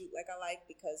able to shoot like I like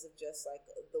because of just like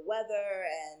the weather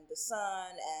and the sun,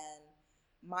 and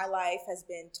my life has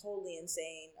been totally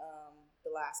insane the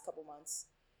last couple months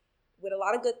with a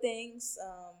lot of good things.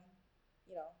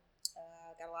 Got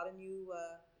a lot of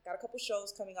got a couple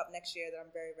shows coming up next year that I'm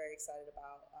very, very excited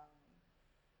about.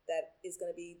 That is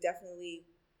going to be definitely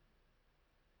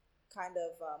kind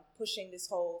of pushing this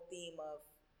whole theme of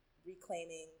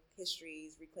reclaiming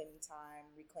histories, reclaiming time,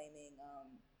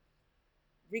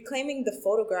 reclaiming the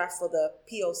photograph for the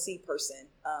POC person.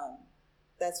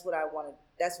 That's what I wanted.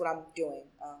 That's what I'm doing.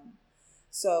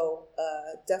 So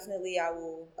definitely, I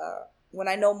will. When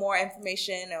I know more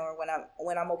information, or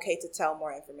when I'm okay to tell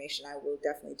more information, I will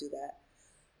definitely do that.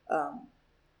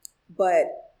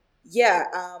 But yeah,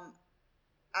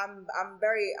 I'm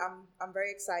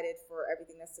very excited for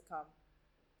everything that's to come.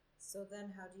 So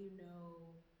then, how do you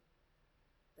know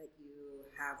that you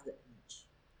have the image?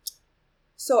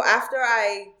 So after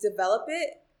I develop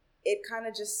it, it kind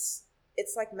of just,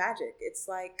 it's like magic. It's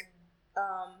like,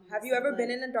 have you ever been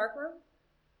in a dark room?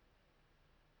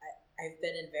 I've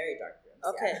been in very dark rooms.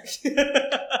 Okay.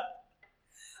 Yeah.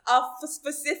 A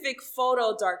specific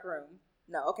photo dark room.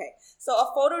 No, okay. So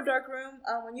a photo dark room,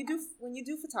 when you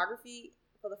do photography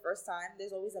for the first time,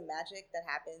 there's always a magic that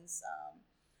happens.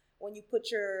 When you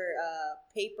put your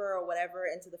paper or whatever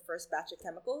into the first batch of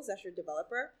chemicals, that's your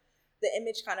developer, the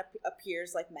image kind of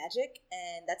appears like magic,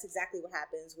 and that's exactly what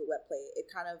happens with wet plate. It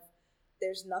kind of,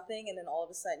 there's nothing, and then all of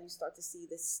a sudden you start to see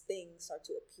this thing start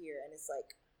to appear, and it's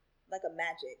like a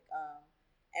magic.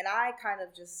 And I kind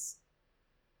of just,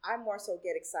 I more so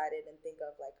get excited and think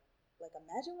of like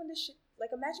imagine when this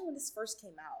imagine when this first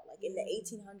came out, like in the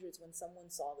 1800s when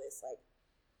someone saw this, like,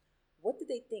 what did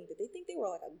they think? Did they think they were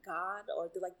like a god, or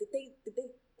did they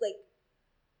like,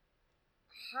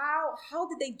 how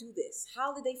did they do this?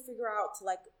 How did they figure out to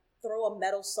like throw a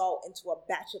metal salt into a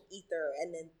batch of ether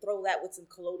and then throw that with some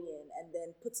collodion and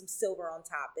then put some silver on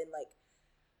top? And like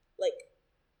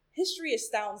history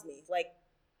astounds me, like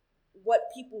what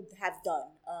people have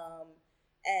done.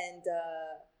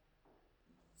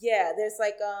 Yeah, there's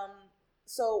like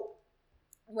so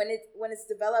when it's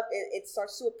developed, it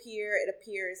starts to appear, it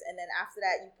appears, and then after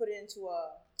that you put it into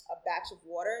a batch of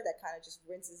water that kind of just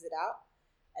rinses it out,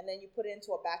 and then you put it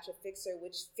into a batch of fixer,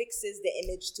 which fixes the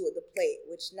image to the plate,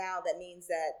 which now that means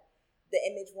that the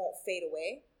image won't fade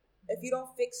away. If you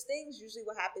don't fix things, usually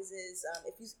what happens is,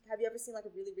 have you ever seen like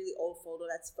a really, really old photo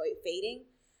that's fading?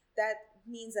 That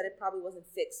means that it probably wasn't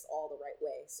fixed all the right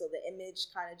way. So the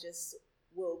image kind of just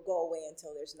will go away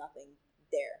until there's nothing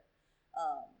there.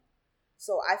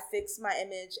 So I fix my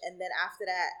image, and then after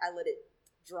that, I let it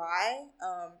dry.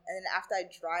 And then after I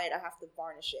dry it, I have to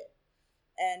varnish it.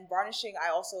 And varnishing, I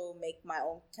also make my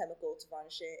own chemical to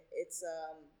varnish it. It's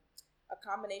a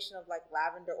combination of like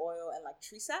lavender oil and like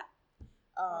tree sap.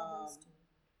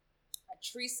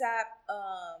 Tree sap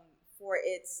for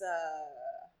its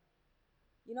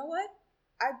you know what?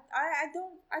 I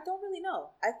don't really know.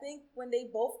 I think when they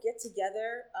both get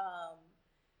together,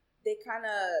 they kind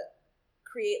of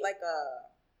create like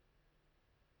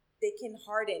they can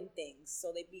harden things.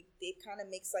 So they kind of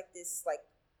makes like this like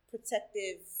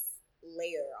protective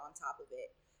layer on top of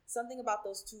it. Something about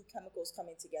those two chemicals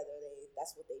coming together,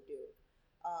 that's what they do.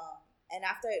 And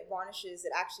after it varnishes,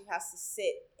 it actually has to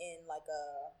sit in like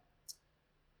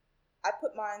I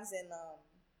put mines in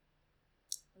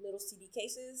little CD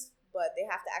cases, but they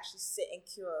have to actually sit and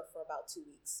cure for about 2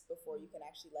 weeks before you can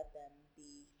actually let them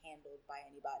be handled by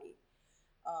anybody.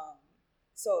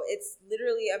 So it's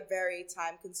literally a very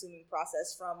time-consuming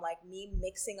process from like me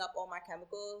mixing up all my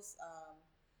chemicals.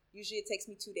 Usually it takes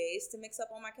me 2 days to mix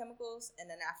up all my chemicals, and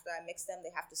then after I mix them,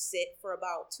 they have to sit for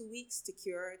about 2 weeks to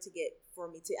cure for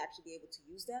me to actually be able to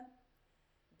use them.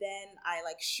 Then I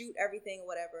like shoot everything,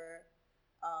 whatever,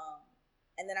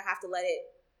 and then I have to let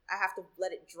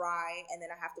it dry, and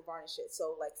then I have to varnish it.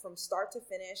 So like from start to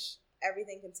finish,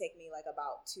 everything can take me like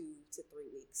about 2 to 3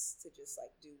 weeks to just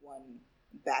like do one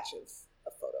batch of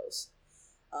photos,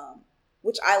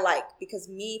 which I like, because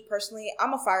me personally,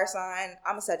 I'm a fire sign,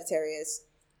 I'm a Sagittarius.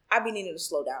 I've been needing to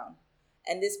slow down,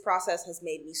 and this process has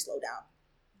made me slow down.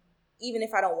 Even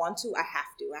if I don't want to, I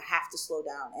have to slow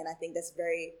down. And I think it's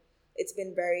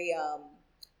been very,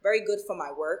 very good for my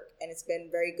work, and it's been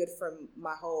very good for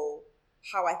my whole,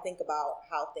 how I think about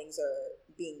how things are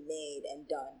being made and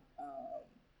done.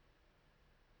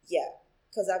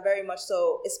 Because I very much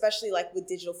so, especially like with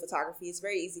digital photography, it's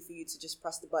very easy for you to just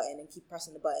press the button and keep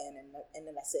pressing the button, and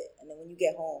then that's it. And then when you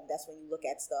get home, that's when you look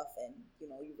at stuff and, you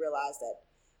know, you realize that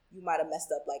you might have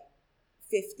messed up like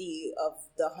 50 of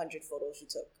the 100 photos you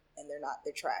took, and they're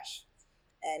trash.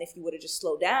 And if you would have just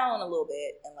slowed down a little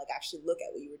bit and like actually look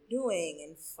at what you were doing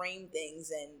and frame things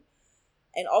and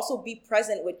also be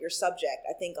present with your subject.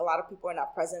 I think a lot of people are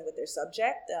not present with their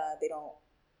subject. They don't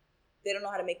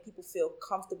know how to make people feel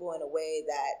comfortable in a way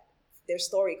that their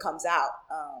story comes out.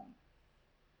 I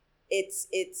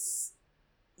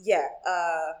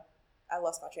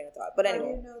lost my train of thought. But anyway.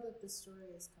 How do you know that the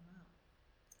story has come out?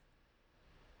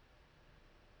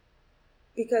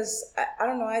 Because I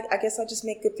don't know. I guess I just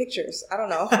make good pictures. I don't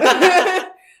know. I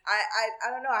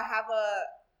don't know.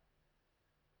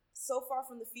 So far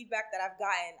from the feedback that I've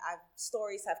gotten,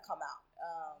 stories have come out.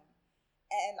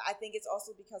 And I think it's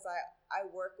also because I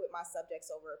work with my subjects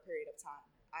over a period of time.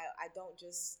 I don't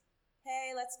just,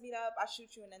 hey, let's meet up, I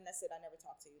shoot you, and then that's it. I never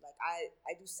talk to you. Like, I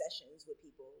do sessions with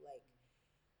people. Like,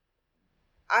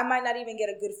 I might not even get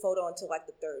a good photo until like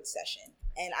the third session.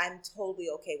 And I'm totally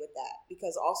okay with that,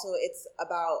 because also it's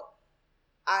about,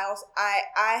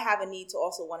 I have a need to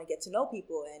also want to get to know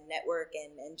people and network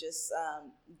and just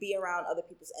be around other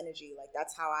people's energy. Like,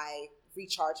 that's how I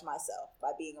recharge myself,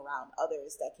 by being around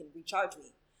others that can recharge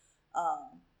me. I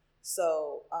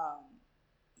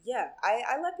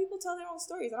let people tell their own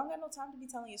stories. I don't got no time to be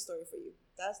telling a story for you.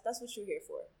 That's what you're here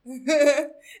for.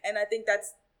 And I think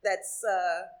that's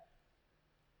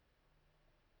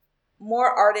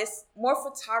more artists, more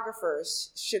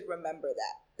photographers should remember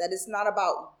that it's not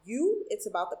about you, it's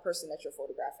about the person that you're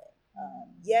photographing.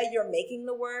 You're making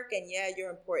the work, and you're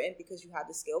important because you have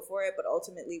the skill for it, but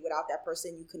ultimately without that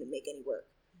person, you couldn't make any work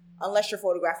unless you're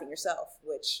photographing yourself,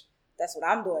 which that's what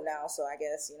I'm doing now. So I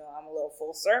guess, I'm a little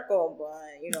full circle,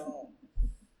 but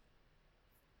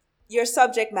your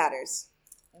subject matters.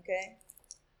 Okay.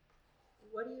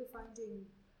 What are you finding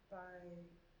by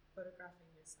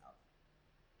photographing yourself?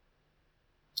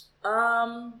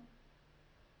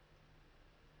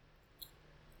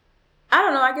 I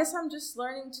don't know. I guess I'm just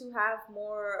learning to have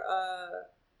more,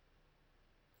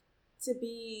 to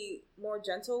be more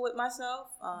gentle with myself,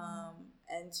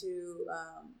 and to,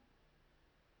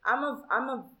 I'm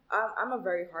a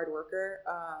very hard worker,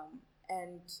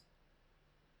 and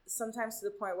sometimes to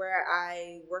the point where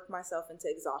I work myself into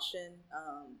exhaustion,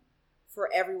 for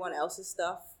everyone else's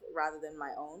stuff rather than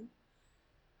my own.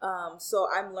 So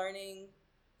I'm learning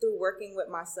through working with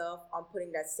myself on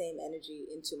putting that same energy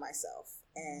into myself,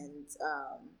 and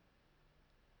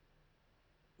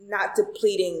not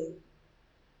depleting.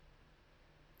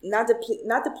 My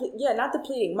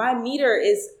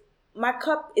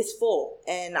cup is full,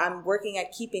 and I'm working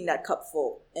at keeping that cup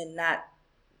full and not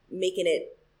making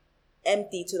it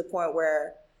empty to the point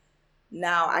where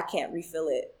now I can't refill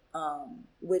it.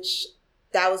 Which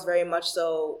that was very much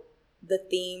so the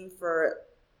theme for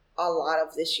a lot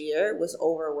of this year, was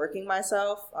overworking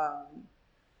myself.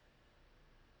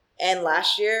 And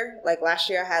last year I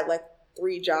had like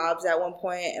 3 jobs at one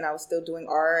point, and I was still doing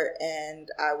art, and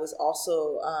I was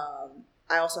also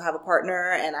I also have a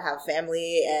partner, and I have a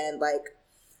family, and like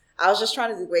I was just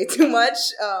trying to do way too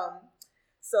much.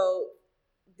 So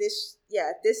this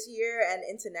year and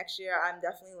into next year, I'm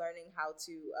definitely learning how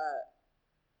to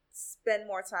spend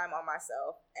more time on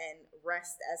myself and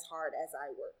rest as hard as I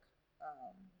work.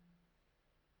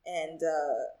 And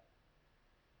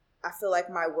I feel like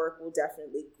my work will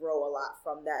definitely grow a lot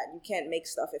from that. You can't make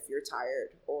stuff if you're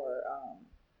tired or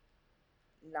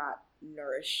not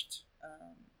nourished.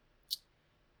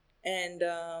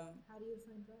 How do you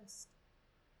find rest?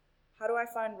 How do I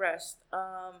find rest?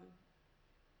 I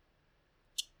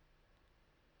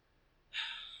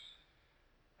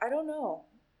don't know.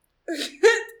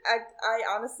 I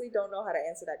honestly don't know how to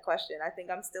answer that question. I think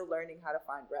I'm still learning how to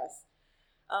find rest.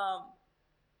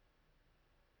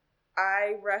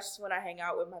 I rest when I hang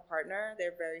out with my partner.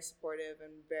 They're very supportive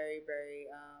and very, very,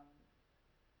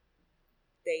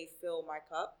 they fill my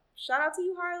cup. Shout out to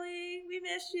you, Harley. We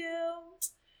miss you.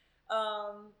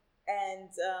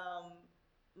 And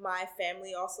my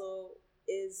family also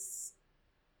is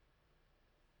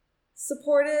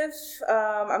supportive.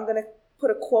 I'm going to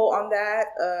put a quote on that,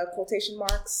 quotation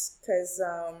marks, because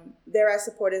they're as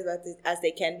supportive as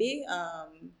they can be.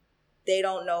 They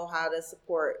don't know how to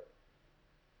support.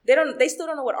 They still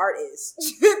don't know what art is.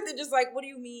 They're just like, what do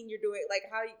you mean you're doing, like,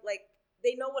 how, like,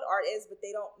 they know what art is, but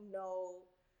they don't know,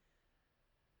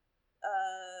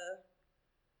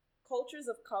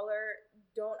 cultures of color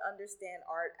don't understand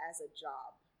art as a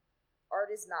job.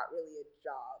 Art is not really a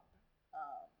job.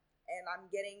 And I'm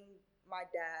getting my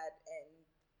dad and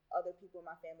other people in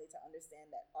my family to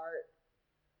understand that art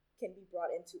can be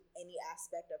brought into any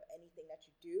aspect of anything that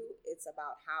you do. It's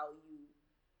about how you,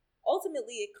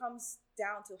 ultimately it comes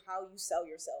down to how you sell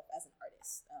yourself as an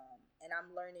artist. And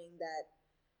I'm learning that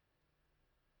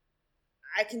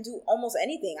I can do almost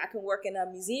anything. I can work in a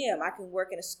museum. I can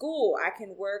work in a school. I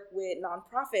can work with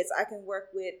nonprofits. I can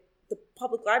work with the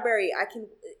public library. I can,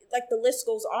 like, the list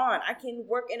goes on. I can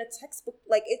work in a textbook.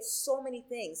 Like, it's so many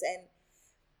things. And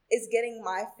it's getting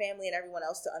my family and everyone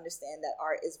else to understand that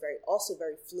art is also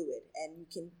very fluid, and you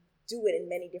can do it in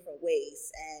many different ways.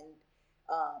 And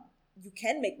you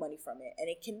can make money from it, and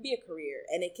it can be a career,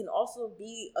 and it can also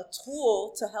be a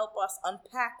tool to help us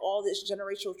unpack all this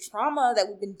generational trauma that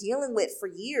we've been dealing with for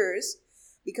years.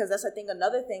 Because that's, I think,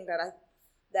 another thing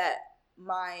that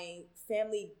my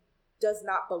family does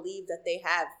not believe that they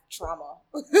have trauma.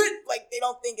 Like, they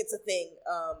don't think it's a thing.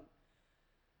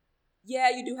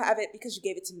 Yeah, you do have it because you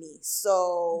gave it to me.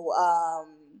 So,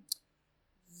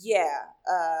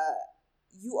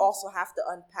 you also have to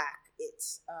unpack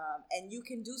it. And you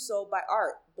can do so by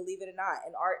art, believe it or not.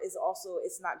 And art is also,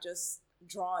 it's not just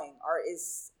drawing. Art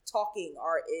is talking.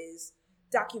 Art is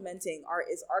documenting. Art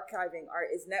is archiving. Art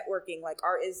is networking. Like,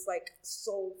 art is, like,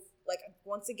 so, like,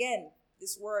 once again,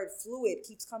 this word fluid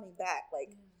keeps coming back.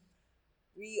 Like,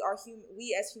 we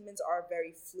as humans are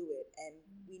very fluid, and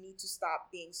we need to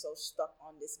stop being so stuck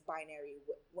on this binary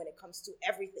when it comes to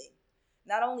everything.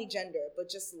 Not only gender, but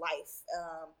just life.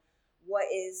 What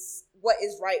is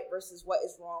right versus what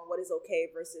is wrong, what is okay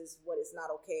versus what is not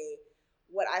okay,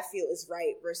 what I feel is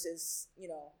right versus,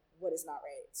 what is not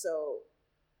right. So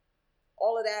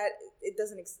all of that, it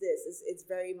doesn't exist. It's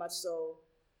very much so,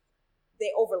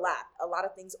 they overlap. A lot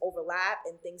of things overlap,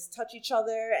 and things touch each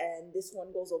other, and this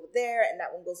one goes over there and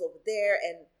that one goes over there.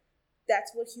 And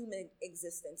that's what human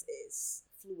existence is,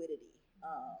 fluidity.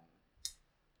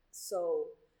 So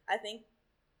I think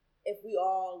if we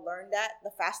all learn that,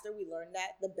 the faster we learn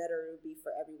that, the better it will be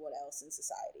for everyone else in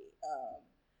society,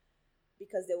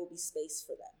 because there will be space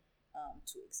for them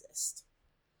to exist.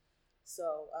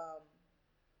 So,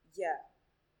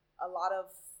 a lot of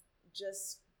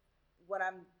just what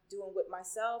I'm doing with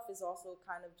myself is also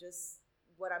kind of just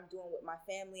what I'm doing with my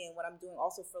family, and what I'm doing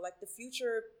also for, like, the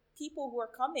future people who are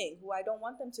coming, who I don't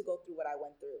want them to go through what I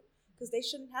went through, because they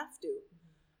shouldn't have to.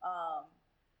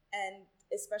 And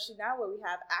especially now where we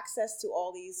have access to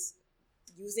all these,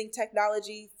 using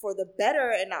technology for the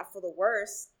better and not for the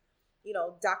worse,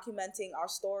 documenting our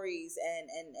stories and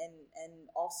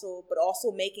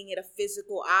also making it a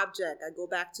physical object. I go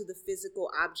back to the physical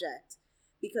object,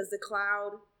 because the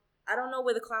cloud, I don't know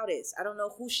where the cloud is. I don't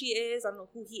know who she is. I don't know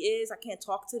who he is. I can't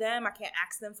talk to them. I can't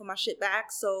ask them for my shit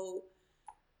back. So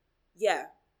yeah,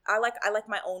 I like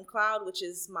my own cloud, which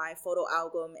is my photo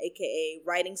album, aka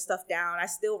writing stuff down. I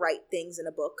still write things in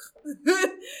a book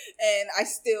and I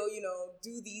still,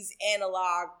 do these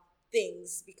analog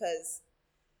things, because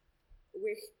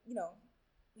we're,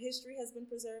 history has been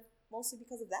preserved mostly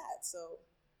because of that. So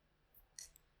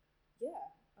yeah.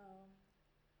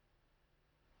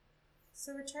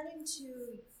 So returning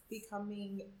to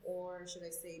becoming, or should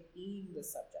I say being, the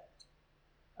subject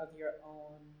of your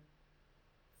own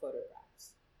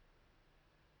photographs.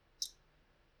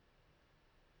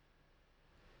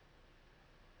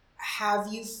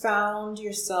 Have you found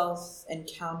yourself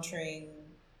encountering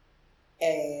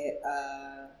a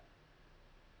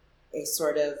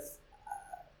sort of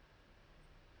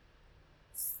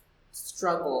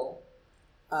struggle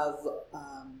of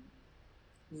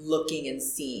looking and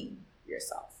seeing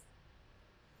yourself?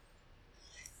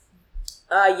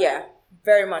 Yeah,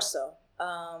 very much so.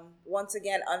 Once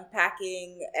again,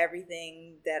 unpacking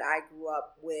everything that I grew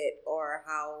up with, or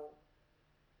how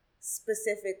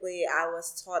specifically I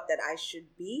was taught that I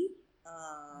should be,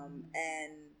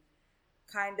 and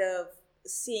kind of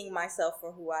seeing myself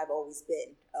for who I've always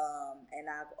been. And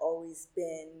I've always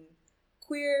been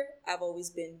queer, I've always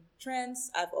been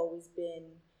trans, I've always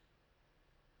been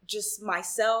just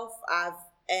myself.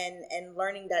 And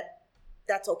learning that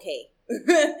that's okay.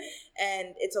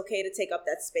 And it's okay to take up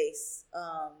that space.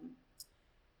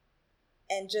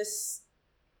 And just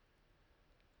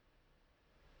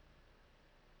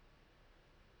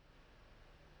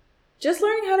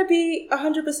learning how to be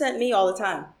 100% me all the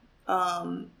time,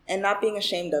 and not being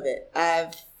ashamed of it. I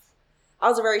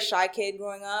was a very shy kid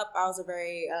growing up. I was a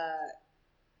very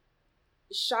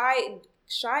shy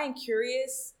and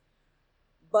curious,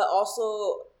 but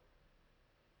also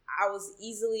I was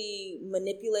easily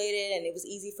manipulated, and it was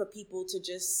easy for people to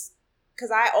just, because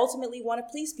I ultimately want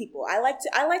to please people. I like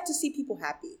to see people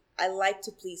happy. I like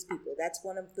to please people. That's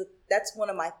one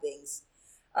of my things.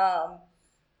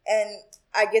 And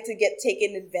I get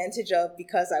taken advantage of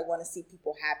because I want to see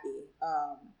people happy.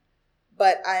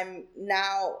 But I'm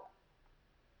now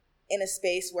in a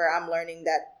space where I'm learning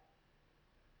that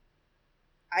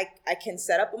I can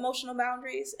set up emotional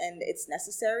boundaries, and it's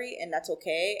necessary, and that's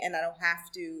okay. And I don't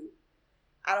have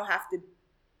to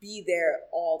be there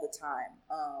all the time.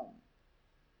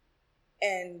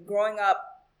 And growing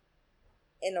up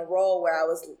in a role where I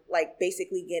was like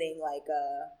basically getting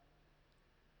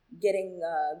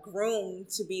groomed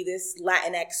to be this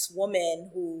Latinx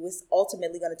woman who was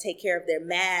ultimately going to take care of their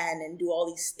man and do all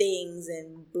these things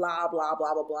and blah, blah,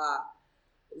 blah, blah, blah.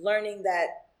 Learning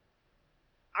that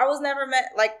I was never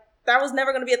like, that was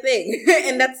never going to be a thing.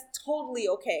 And that's totally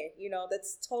okay.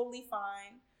 That's totally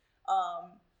fine.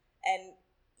 And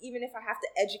even if I have to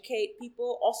educate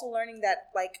people, also learning that,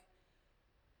 like,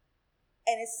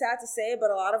 and it's sad to say, but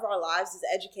a lot of our lives is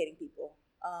educating people.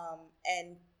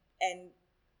 And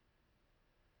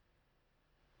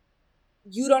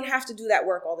you don't have to do that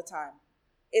work all the time.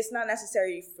 It's not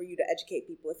necessary for you to educate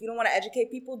people. If you don't want to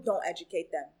educate people, don't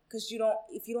educate them. Because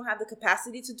if you don't have the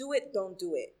capacity to do it, don't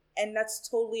do it. And that's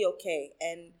totally okay.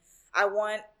 And I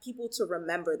want people to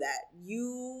remember that.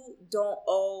 You don't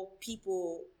owe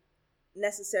people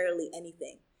necessarily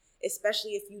anything,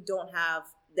 especially if you don't have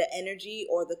the energy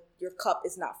or your cup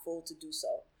is not full to do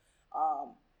so.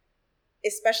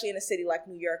 Especially in a city like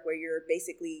New York, where you're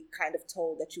basically kind of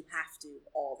told that you have to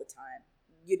all the time.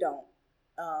 You don't.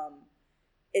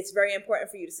 It's very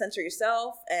important for you to censor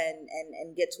yourself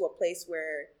and get to a place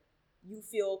where you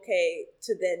feel okay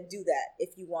to then do that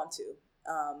if you want to.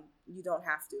 You don't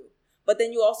have to. But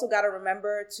then you also got to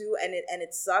remember too, and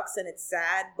it sucks and it's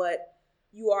sad, but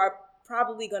you are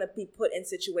probably going to be put in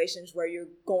situations where you're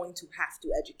going to have to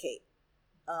educate.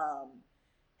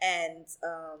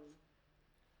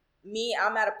 Me,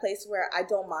 I'm at a place where I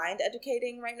don't mind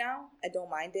educating right now. I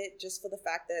don't mind it, just for the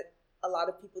fact that a lot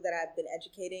of people that I've been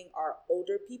educating are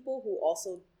older people who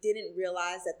also didn't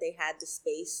realize that they had the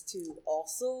space to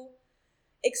also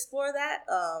explore that.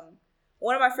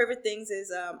 One of my favorite things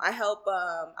is I help,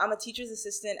 I'm a teacher's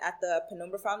assistant at the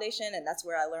Penumbra Foundation, and that's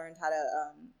where I learned how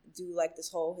to do like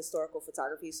this whole historical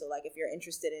photography. So like if you're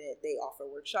interested in it, they offer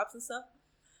workshops and stuff.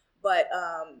 But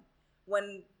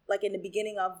when, like in the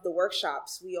beginning of the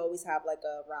workshops, we always have like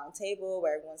a round table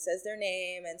where everyone says their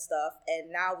name and stuff.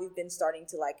 And now we've been starting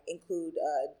to like include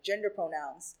gender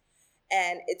pronouns.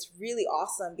 And it's really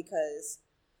awesome because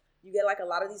you get like a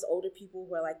lot of these older people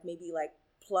who are like maybe like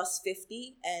plus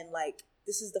 50, and like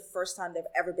this is the first time they've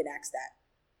ever been asked that.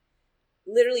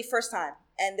 Literally first time.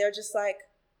 And they're just like,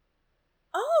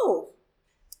 oh,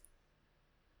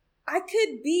 I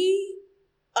could be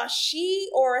a she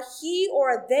or a he or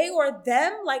a they or a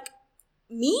them, like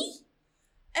me?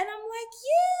 And I'm like,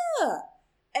 yeah.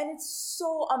 And it's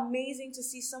so amazing to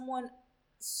see someone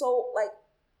so like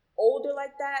older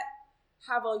like that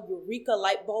have a eureka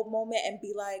light bulb moment and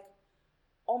be like,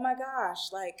 oh my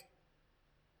gosh, like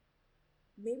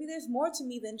maybe there's more to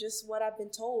me than just what I've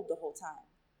been told the whole time.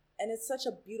 And it's such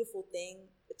a beautiful thing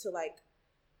to like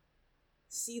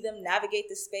see them navigate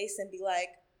the space and be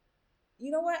like,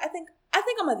 you know what, I think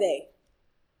I'm a they.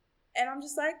 And I'm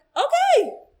just like,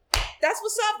 okay, that's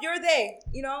what's up, you're a they.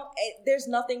 There's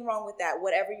nothing wrong with that,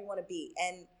 whatever you want to be.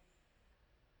 And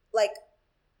like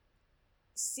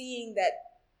seeing that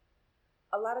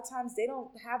a lot of times they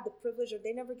don't have the privilege, or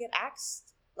they never get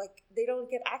asked, like they don't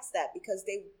get asked that because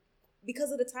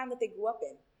of the time that they grew up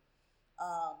in.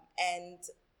 And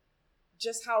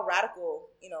just how radical,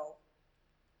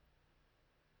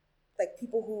 like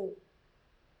people who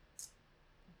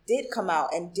did come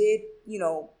out and did,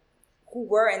 who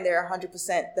were in their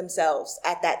 100% themselves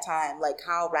at that time, like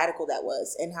how radical that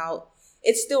was and how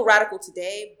it's still radical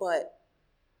today, but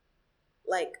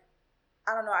like,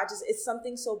 I don't know, it's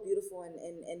something so beautiful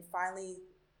and finally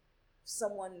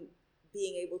someone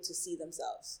being able to see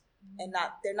themselves and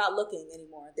they're not looking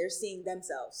anymore. They're seeing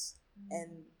themselves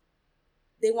and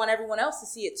they want everyone else to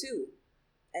see it too.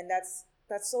 And that's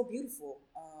so beautiful.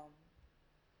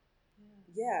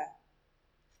 Yeah.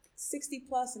 60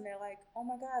 plus and they're like, oh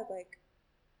my God, like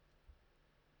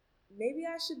maybe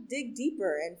I should dig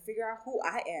deeper and figure out who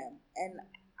I am. And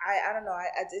I don't know,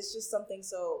 it's just something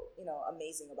so,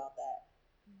 amazing about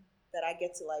that I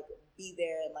get to like be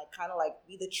there and like kind of like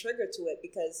be the trigger to it,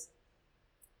 because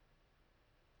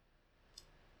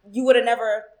you would have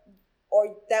never,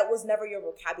 or that was never your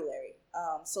vocabulary.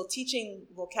 So teaching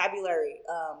vocabulary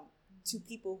to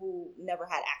people who never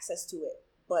had access to it,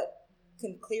 but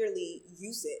can clearly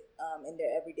use it in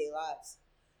their everyday lives.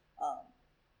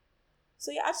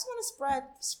 So yeah, I just want to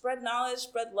spread knowledge,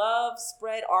 spread love,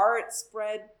 spread art,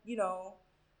 spread,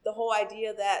 the whole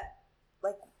idea that,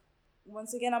 like,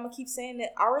 once again, I'm gonna keep saying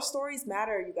that our stories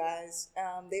matter, you guys.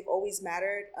 They've always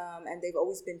mattered, and they've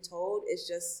always been told. It's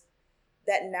just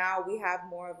that now we have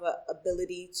more of an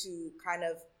ability to kind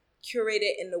of curate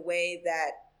it in a way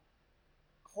that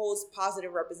holds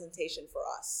positive representation for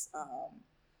us.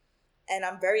 And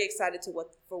I'm very excited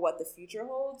for what the future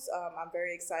holds. I'm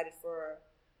very excited for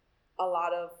a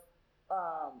lot of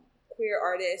queer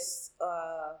artists,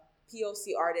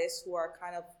 POC artists who are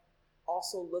kind of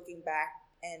also looking back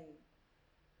and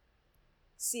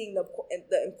seeing the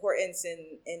importance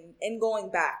in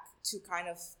going back to kind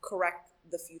of correct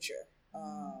the future.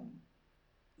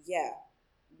 Yeah,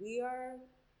 we're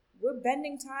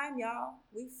bending time, y'all.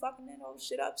 We fucking that whole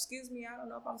shit up. Excuse me, I don't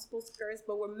know if I'm supposed to curse,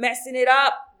 but we're messing it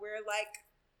up. We're like,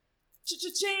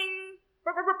 cha-cha-ching,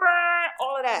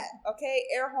 all of that. Okay,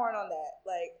 air horn on that.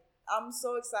 Like, I'm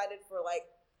so excited for like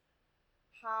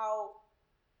how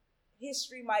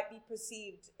history might be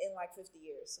perceived in like 50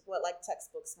 years, what like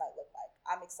textbooks might look like.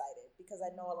 I'm excited because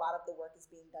I know a lot of the work is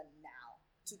being done now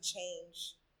to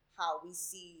change how we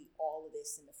see all of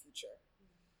this in the future.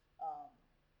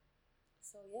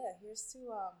 So yeah, here's to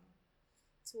a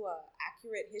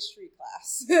accurate history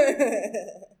class.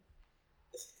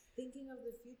 Thinking of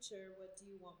the future, what do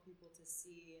you want people to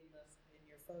see in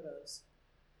your photos?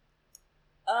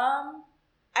 I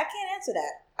can't answer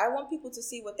that. I want people to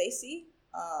see what they see.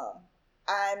 I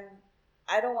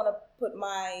don't want to put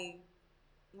my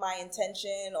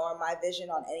intention or my vision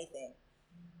on anything.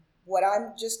 What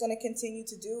I'm just going to continue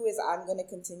to do is I'm going to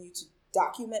continue to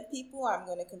document people. I'm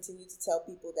going to continue to tell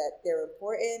people that they're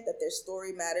important, that their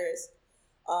story matters.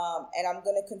 And I'm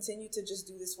going to continue to just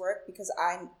do this work because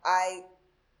I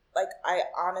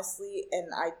honestly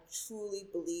and I truly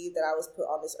believe that I was put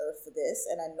on this earth for this.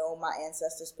 And I know my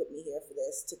ancestors put me here for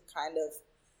this, to kind of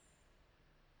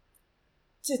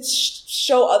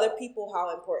show other people how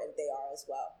important they are as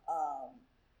well.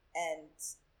 And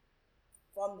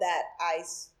from that,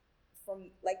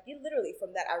 from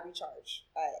that I recharge.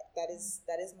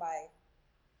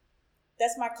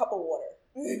 That's my cup of water.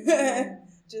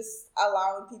 Just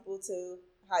allowing people to,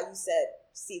 how you said,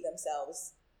 see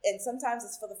themselves. And sometimes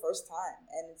it's for the first time.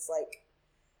 And it's like,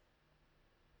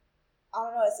 I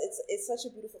don't know, it's such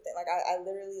a beautiful thing. Like I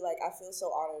literally, like, I feel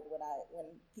so honored when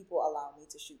people allow me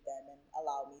to shoot them and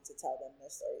allow me to tell them their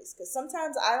stories. Because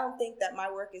sometimes I don't think that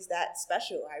my work is that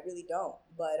special. I really don't.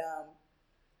 But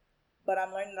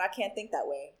I'm learning that I can't think that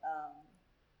way.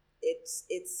 It's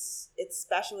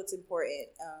special. It's important.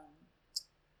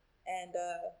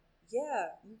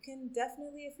 Yeah, you can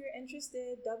definitely, if you're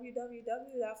interested,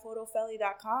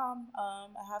 www.photofelli.com.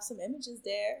 I have some images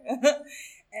there.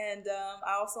 And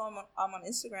I also am on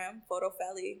Instagram,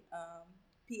 Photofelli,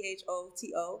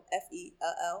 PHOTOFELLI.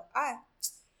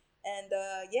 And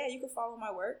yeah, you can follow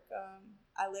my work.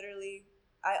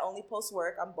 I only post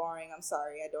work. I'm boring. I'm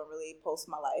sorry. I don't really post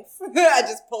my life. I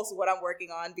just post what I'm working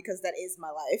on because that is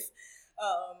my life.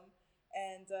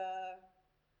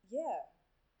 Yeah.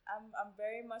 I'm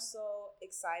very much so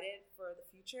excited for the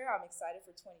future. I'm excited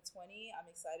for 2020. I'm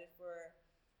excited for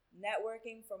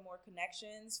networking, for more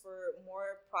connections, for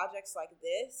more projects like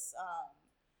this. I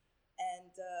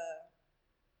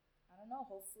don't know,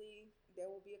 hopefully there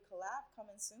will be a collab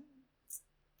coming soon.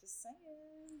 Just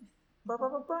saying. Whip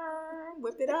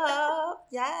it up.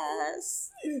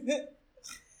 Yes.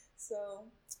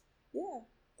 So yeah,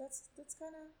 that's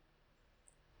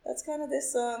kind of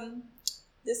this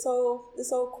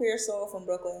whole queer soul from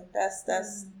Brooklyn. That's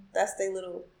their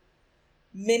little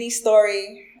mini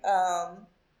story.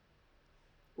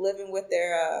 Living with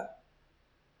their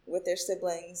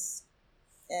siblings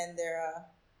and they're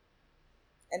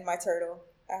and my turtle.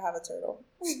 I have a turtle.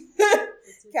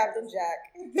 Captain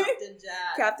Jack. Captain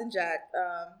Jack. Captain Jack.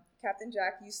 Captain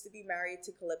Jack used to be married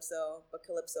to Calypso, but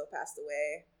Calypso passed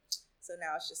away. So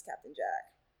now it's just Captain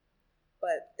Jack.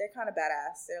 But they're kind of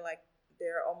badass.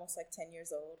 They're almost like 10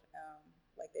 years old.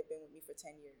 Like they've been with me for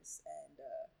 10 years. And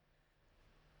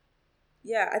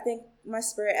yeah, I think my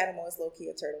spirit animal is low-key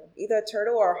a turtle. Either a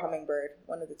turtle or a hummingbird,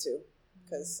 one of the two.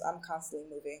 Because I'm constantly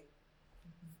moving.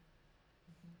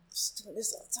 Just doing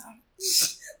this all the time.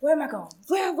 Where am I going?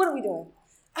 What are we doing?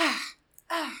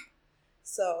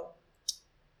 So,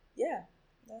 yeah,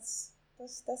 that's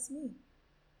me.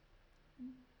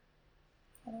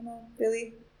 I don't know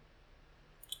really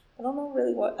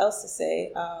what else to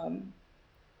say.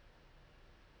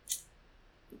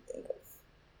 Think of.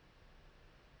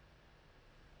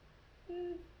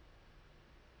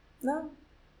 No,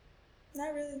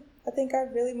 not really. I think I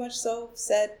really much so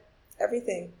said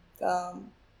everything.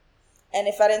 And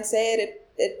if I didn't say it,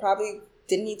 it probably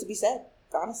didn't need to be said,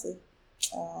 honestly.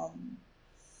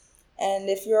 And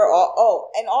if you're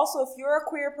and also if you're a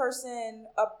queer person,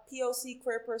 a POC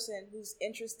queer person who's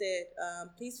interested,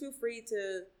 please feel free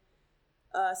to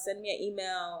send me an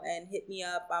email and hit me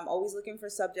up. I'm always looking for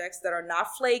subjects that are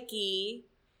not flaky,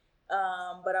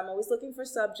 but I'm always looking for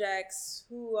subjects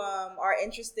who are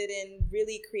interested in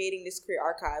really creating this queer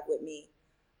archive with me.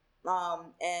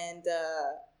 And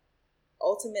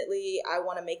ultimately, I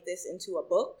want to make this into a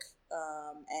book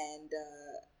and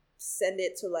send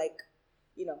it to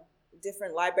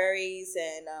different libraries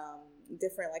and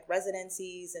different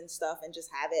residencies and stuff, and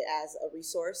just have it as a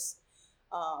resource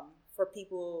for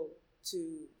people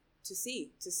to see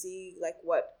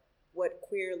what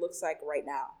queer looks like right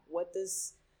now. What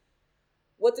does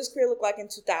queer look like in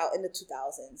the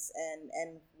 2000s,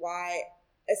 and why,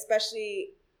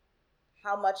 especially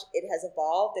how much it has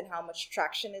evolved and how much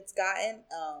traction it's gotten.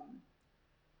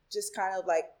 Just kind of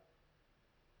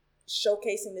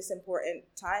showcasing this important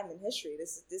time in history.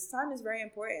 This time is very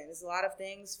important. There's a lot of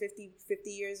things. 50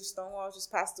 years of Stonewall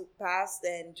just passed,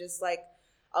 and just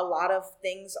a lot of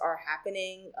things are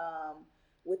happening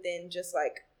within just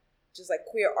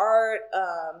queer art,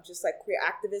 just queer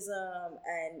activism,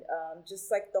 and just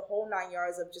the whole 9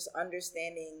 yards of just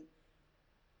understanding.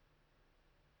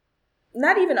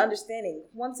 Not even understanding.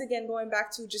 Once again, going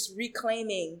back to just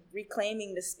reclaiming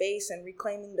the space and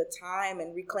reclaiming the time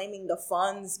and reclaiming the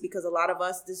funds, because a lot of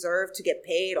us deserve to get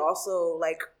paid also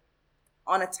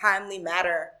on a timely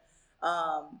matter.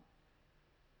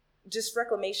 Just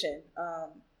reclamation.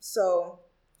 So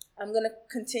I'm going to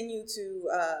continue to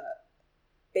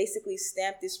basically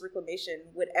stamp this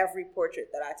reclamation with every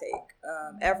portrait that I take.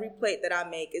 Every plate that I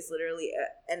make is literally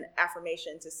an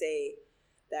affirmation to say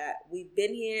that we've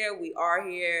been here, we are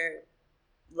here,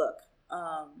 look.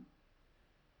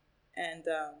 And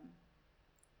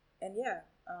yeah,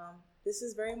 this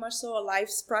is very much so a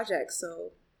life's project.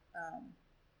 So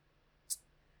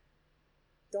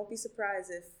don't be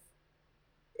surprised if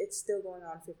it's still going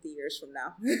on 50 years from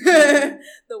now.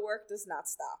 The work does not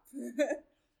stop.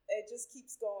 It just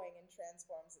keeps going and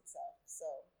transforms itself.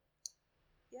 So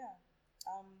yeah,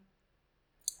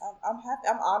 I'm happy.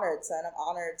 I'm honored, son. I'm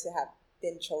honored to have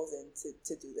been chosen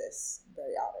to do this.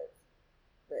 Very honored,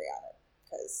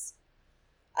 because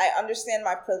I understand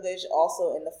my privilege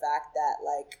also in the fact that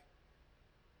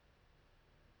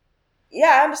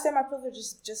I understand my privilege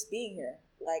just being here.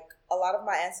 A lot of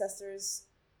my ancestors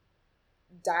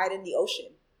died in the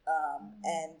ocean,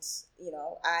 and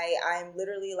I'm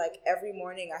literally every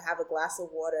morning I have a glass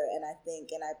of water and I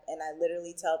think and I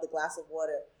literally tell the glass of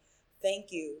water,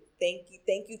 thank you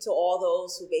to all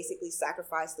those who basically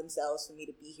sacrificed themselves for me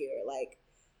to be here.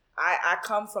 I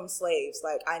come from slaves.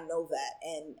 I know that.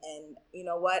 And you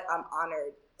know what? I'm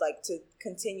honored, to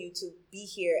continue to be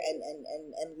here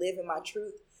and live in my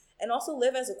truth, and also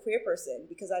live as a queer person,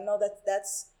 because I know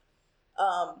that's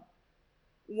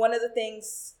one of the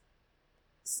things,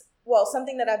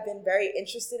 something that I've been very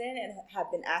interested in and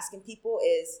have been asking people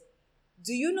is,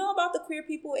 do you know about the queer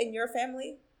people in your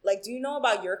family? Do you know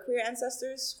about your queer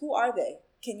ancestors? Who are they?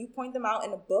 Can you point them out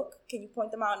in a book? Can you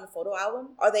point them out in a photo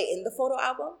album? Are they in the photo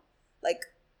album?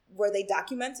 Were they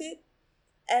documented?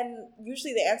 And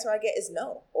usually the answer I get is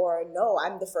no, or no,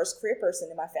 I'm the first queer person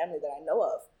in my family that I know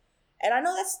of. And I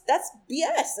know that's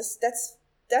BS.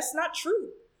 That's not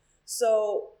true.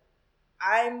 So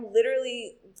I'm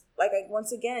literally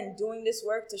once again doing this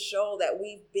work to show that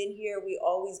we've been here. We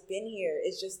always been here.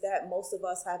 It's just that most of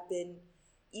us have been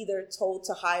either told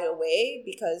to hide away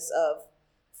because of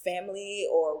family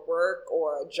or work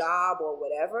or a job or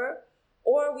whatever,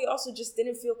 or we also just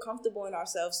didn't feel comfortable in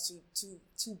ourselves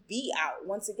to be out.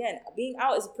 Once again, being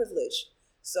out is a privilege.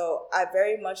 So I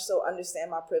very much so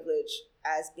understand my privilege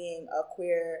as being a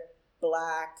queer,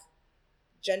 Black,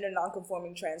 gender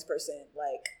nonconforming trans person.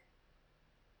 Like,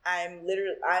 I'm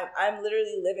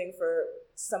literally living for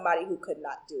somebody who could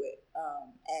not do it.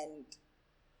 And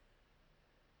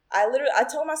I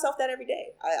tell myself that every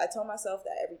day. I tell myself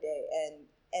that every day,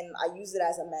 and I use it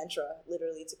as a mantra,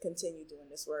 literally, to continue doing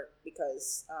this work,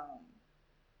 because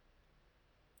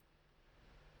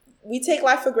we take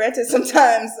life for granted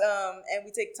sometimes, and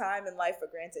we take time in life for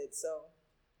granted. So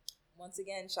once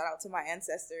again, shout out to my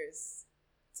ancestors,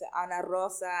 to Ana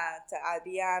Rosa, to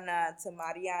Adriana, to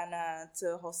Mariana,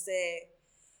 to Jose,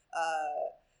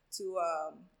 to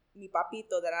mi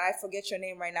papito, that I forget your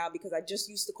name right now because I just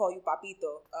used to call you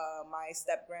papito, my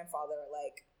step grandfather.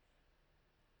 Like,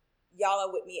 y'all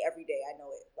are with me every day. I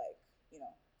know it. Like, you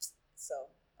know, so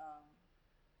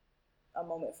a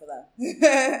moment for them.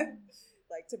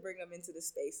 Like, to bring them into the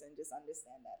space and just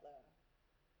understand that love.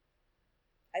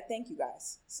 I thank you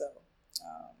guys. So,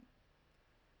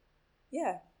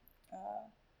 yeah.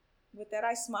 With that,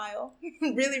 I smile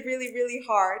really, really, really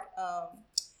hard.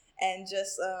 And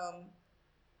just,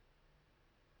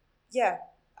 yeah,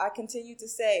 I continue to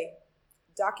say,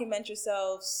 document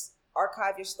yourselves,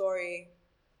 archive your story,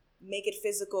 make it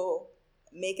physical,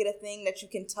 make it a thing that you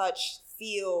can touch,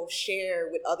 feel, share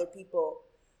with other people.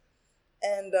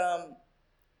 And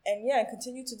yeah,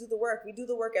 continue to do the work. We do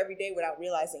the work every day without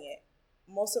realizing it.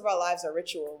 Most of our lives are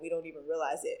ritual. We don't even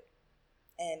realize it.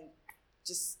 And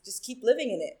just keep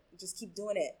living in it. Just keep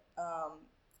doing it.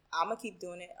 I'm going to keep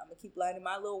doing it. I'm going to keep lighting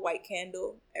my little white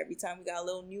candle every time we got a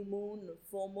little new moon, a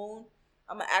full moon.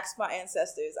 I'm going to ask my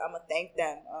ancestors. I'm going to thank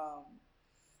them.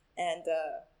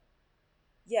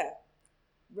 Yeah,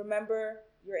 remember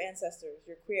your ancestors,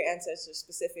 your queer ancestors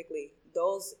specifically.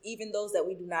 Even those that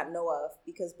we do not know of,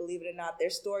 because believe it or not, their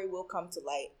story will come to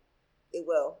light. It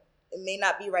will. It may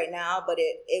not be right now, but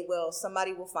it will.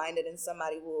 Somebody will find it, and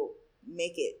somebody will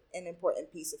make it an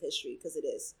important piece of history, because it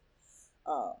is.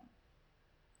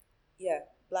 Yeah,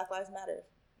 Black Lives Matter.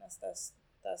 That's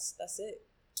it.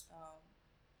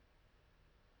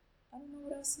 I don't know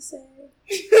what else to say.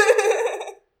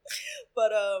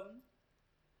 But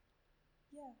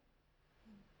yeah.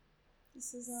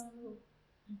 This is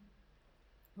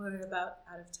We're about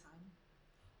out of time.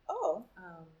 Oh.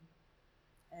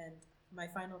 And my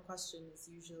final question is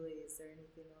usually, is there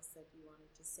anything else that you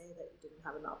wanted to say that you didn't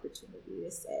have an opportunity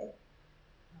to say?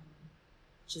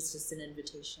 Just an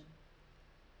invitation.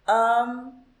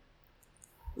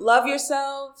 Love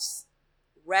yourselves.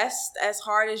 Rest as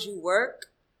hard as you work.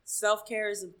 Self-care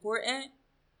is important.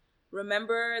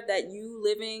 Remember that you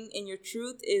living in your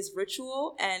truth is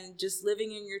ritual, and just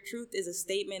living in your truth is a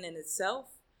statement in itself.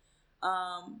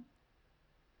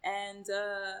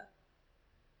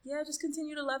 Yeah, just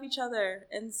continue to love each other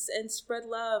and spread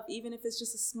love, even if it's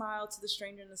just a smile to the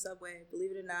stranger in the subway.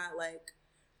 Believe it or not, like,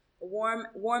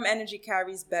 warm energy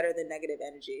carries better than negative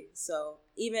energy. So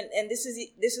this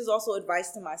is also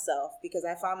advice to myself, because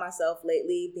I found myself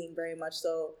lately being very much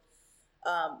so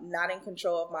not in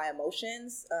control of my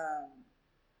emotions,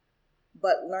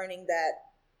 but learning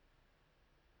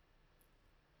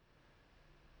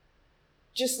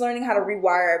how to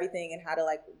rewire everything and how to,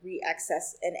 like,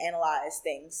 re-access and analyze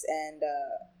things, and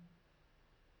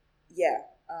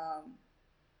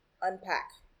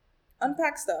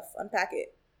unpack stuff, unpack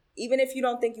it. Even if you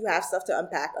don't think you have stuff to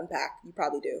unpack, you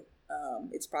probably do.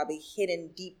 It's probably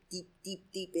hidden deep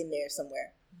in there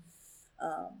somewhere.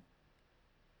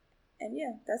 And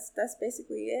yeah, that's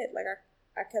basically it. Like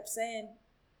I kept saying,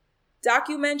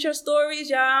 document your stories,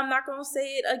 y'all. I'm not going to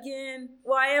say it again.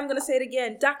 Well, I am going to say it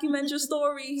again. Document your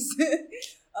stories.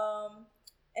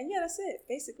 And yeah, that's it,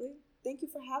 basically. Thank you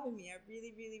for having me. I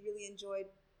really, really, really enjoyed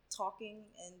talking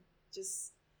and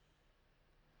just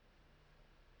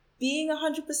being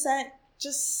 100%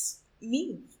 just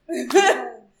me.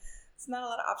 It's not a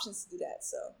lot of options to do that.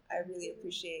 So I really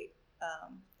appreciate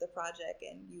the project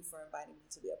and you for inviting me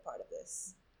to be a part of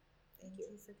this. Thank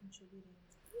you for contributing.